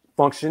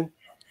function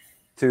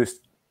to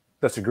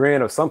the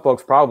chagrin of some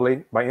folks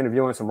probably by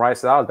interviewing some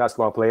Rice Owls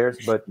basketball players,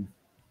 but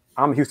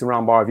I'm Houston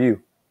Round Bar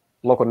Review,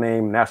 local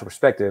name, national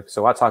perspective.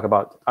 So I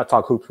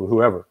talk hoops with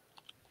whoever.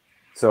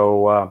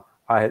 So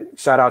I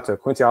shout out to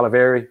Quincy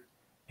Oliveri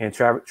and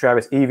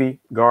Travis Evie,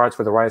 guards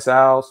for the Rice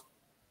Owls.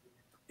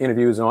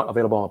 Interviews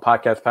available on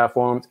podcast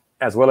platforms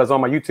as well as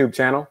on my YouTube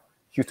channel,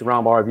 Houston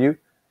Round Bar Review.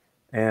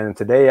 And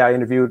today I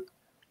interviewed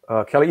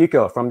Kelly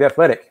Iko from The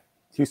Athletic,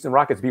 Houston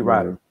Rockets beat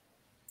writer.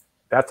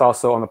 That's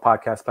also on the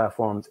podcast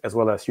platforms as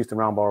well as Houston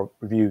Round Bar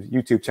Review's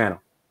YouTube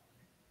channel.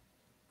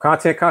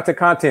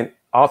 Content.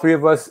 All 3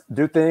 of us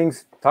do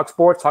things, talk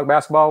sports, talk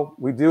basketball.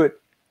 We do it.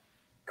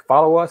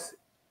 Follow us,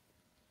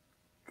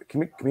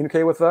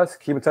 communicate with us,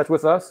 keep in touch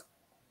with us.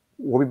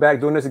 We'll be back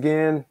doing this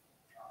again.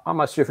 I'm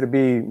not sure if it'll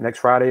be next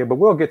Friday, but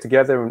we'll get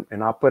together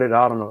and I'll put it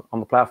out on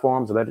the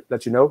platforms to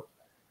let you know.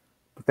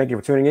 But thank you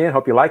for tuning in.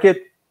 Hope you like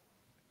it.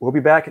 We'll be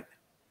back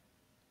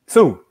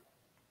soon.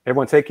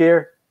 Everyone take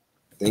care.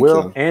 Thank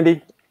Will, you.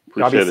 Andy,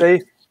 y'all be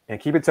safe and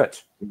keep in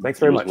touch. Thanks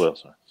very much. Well,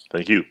 sir.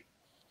 Thank you.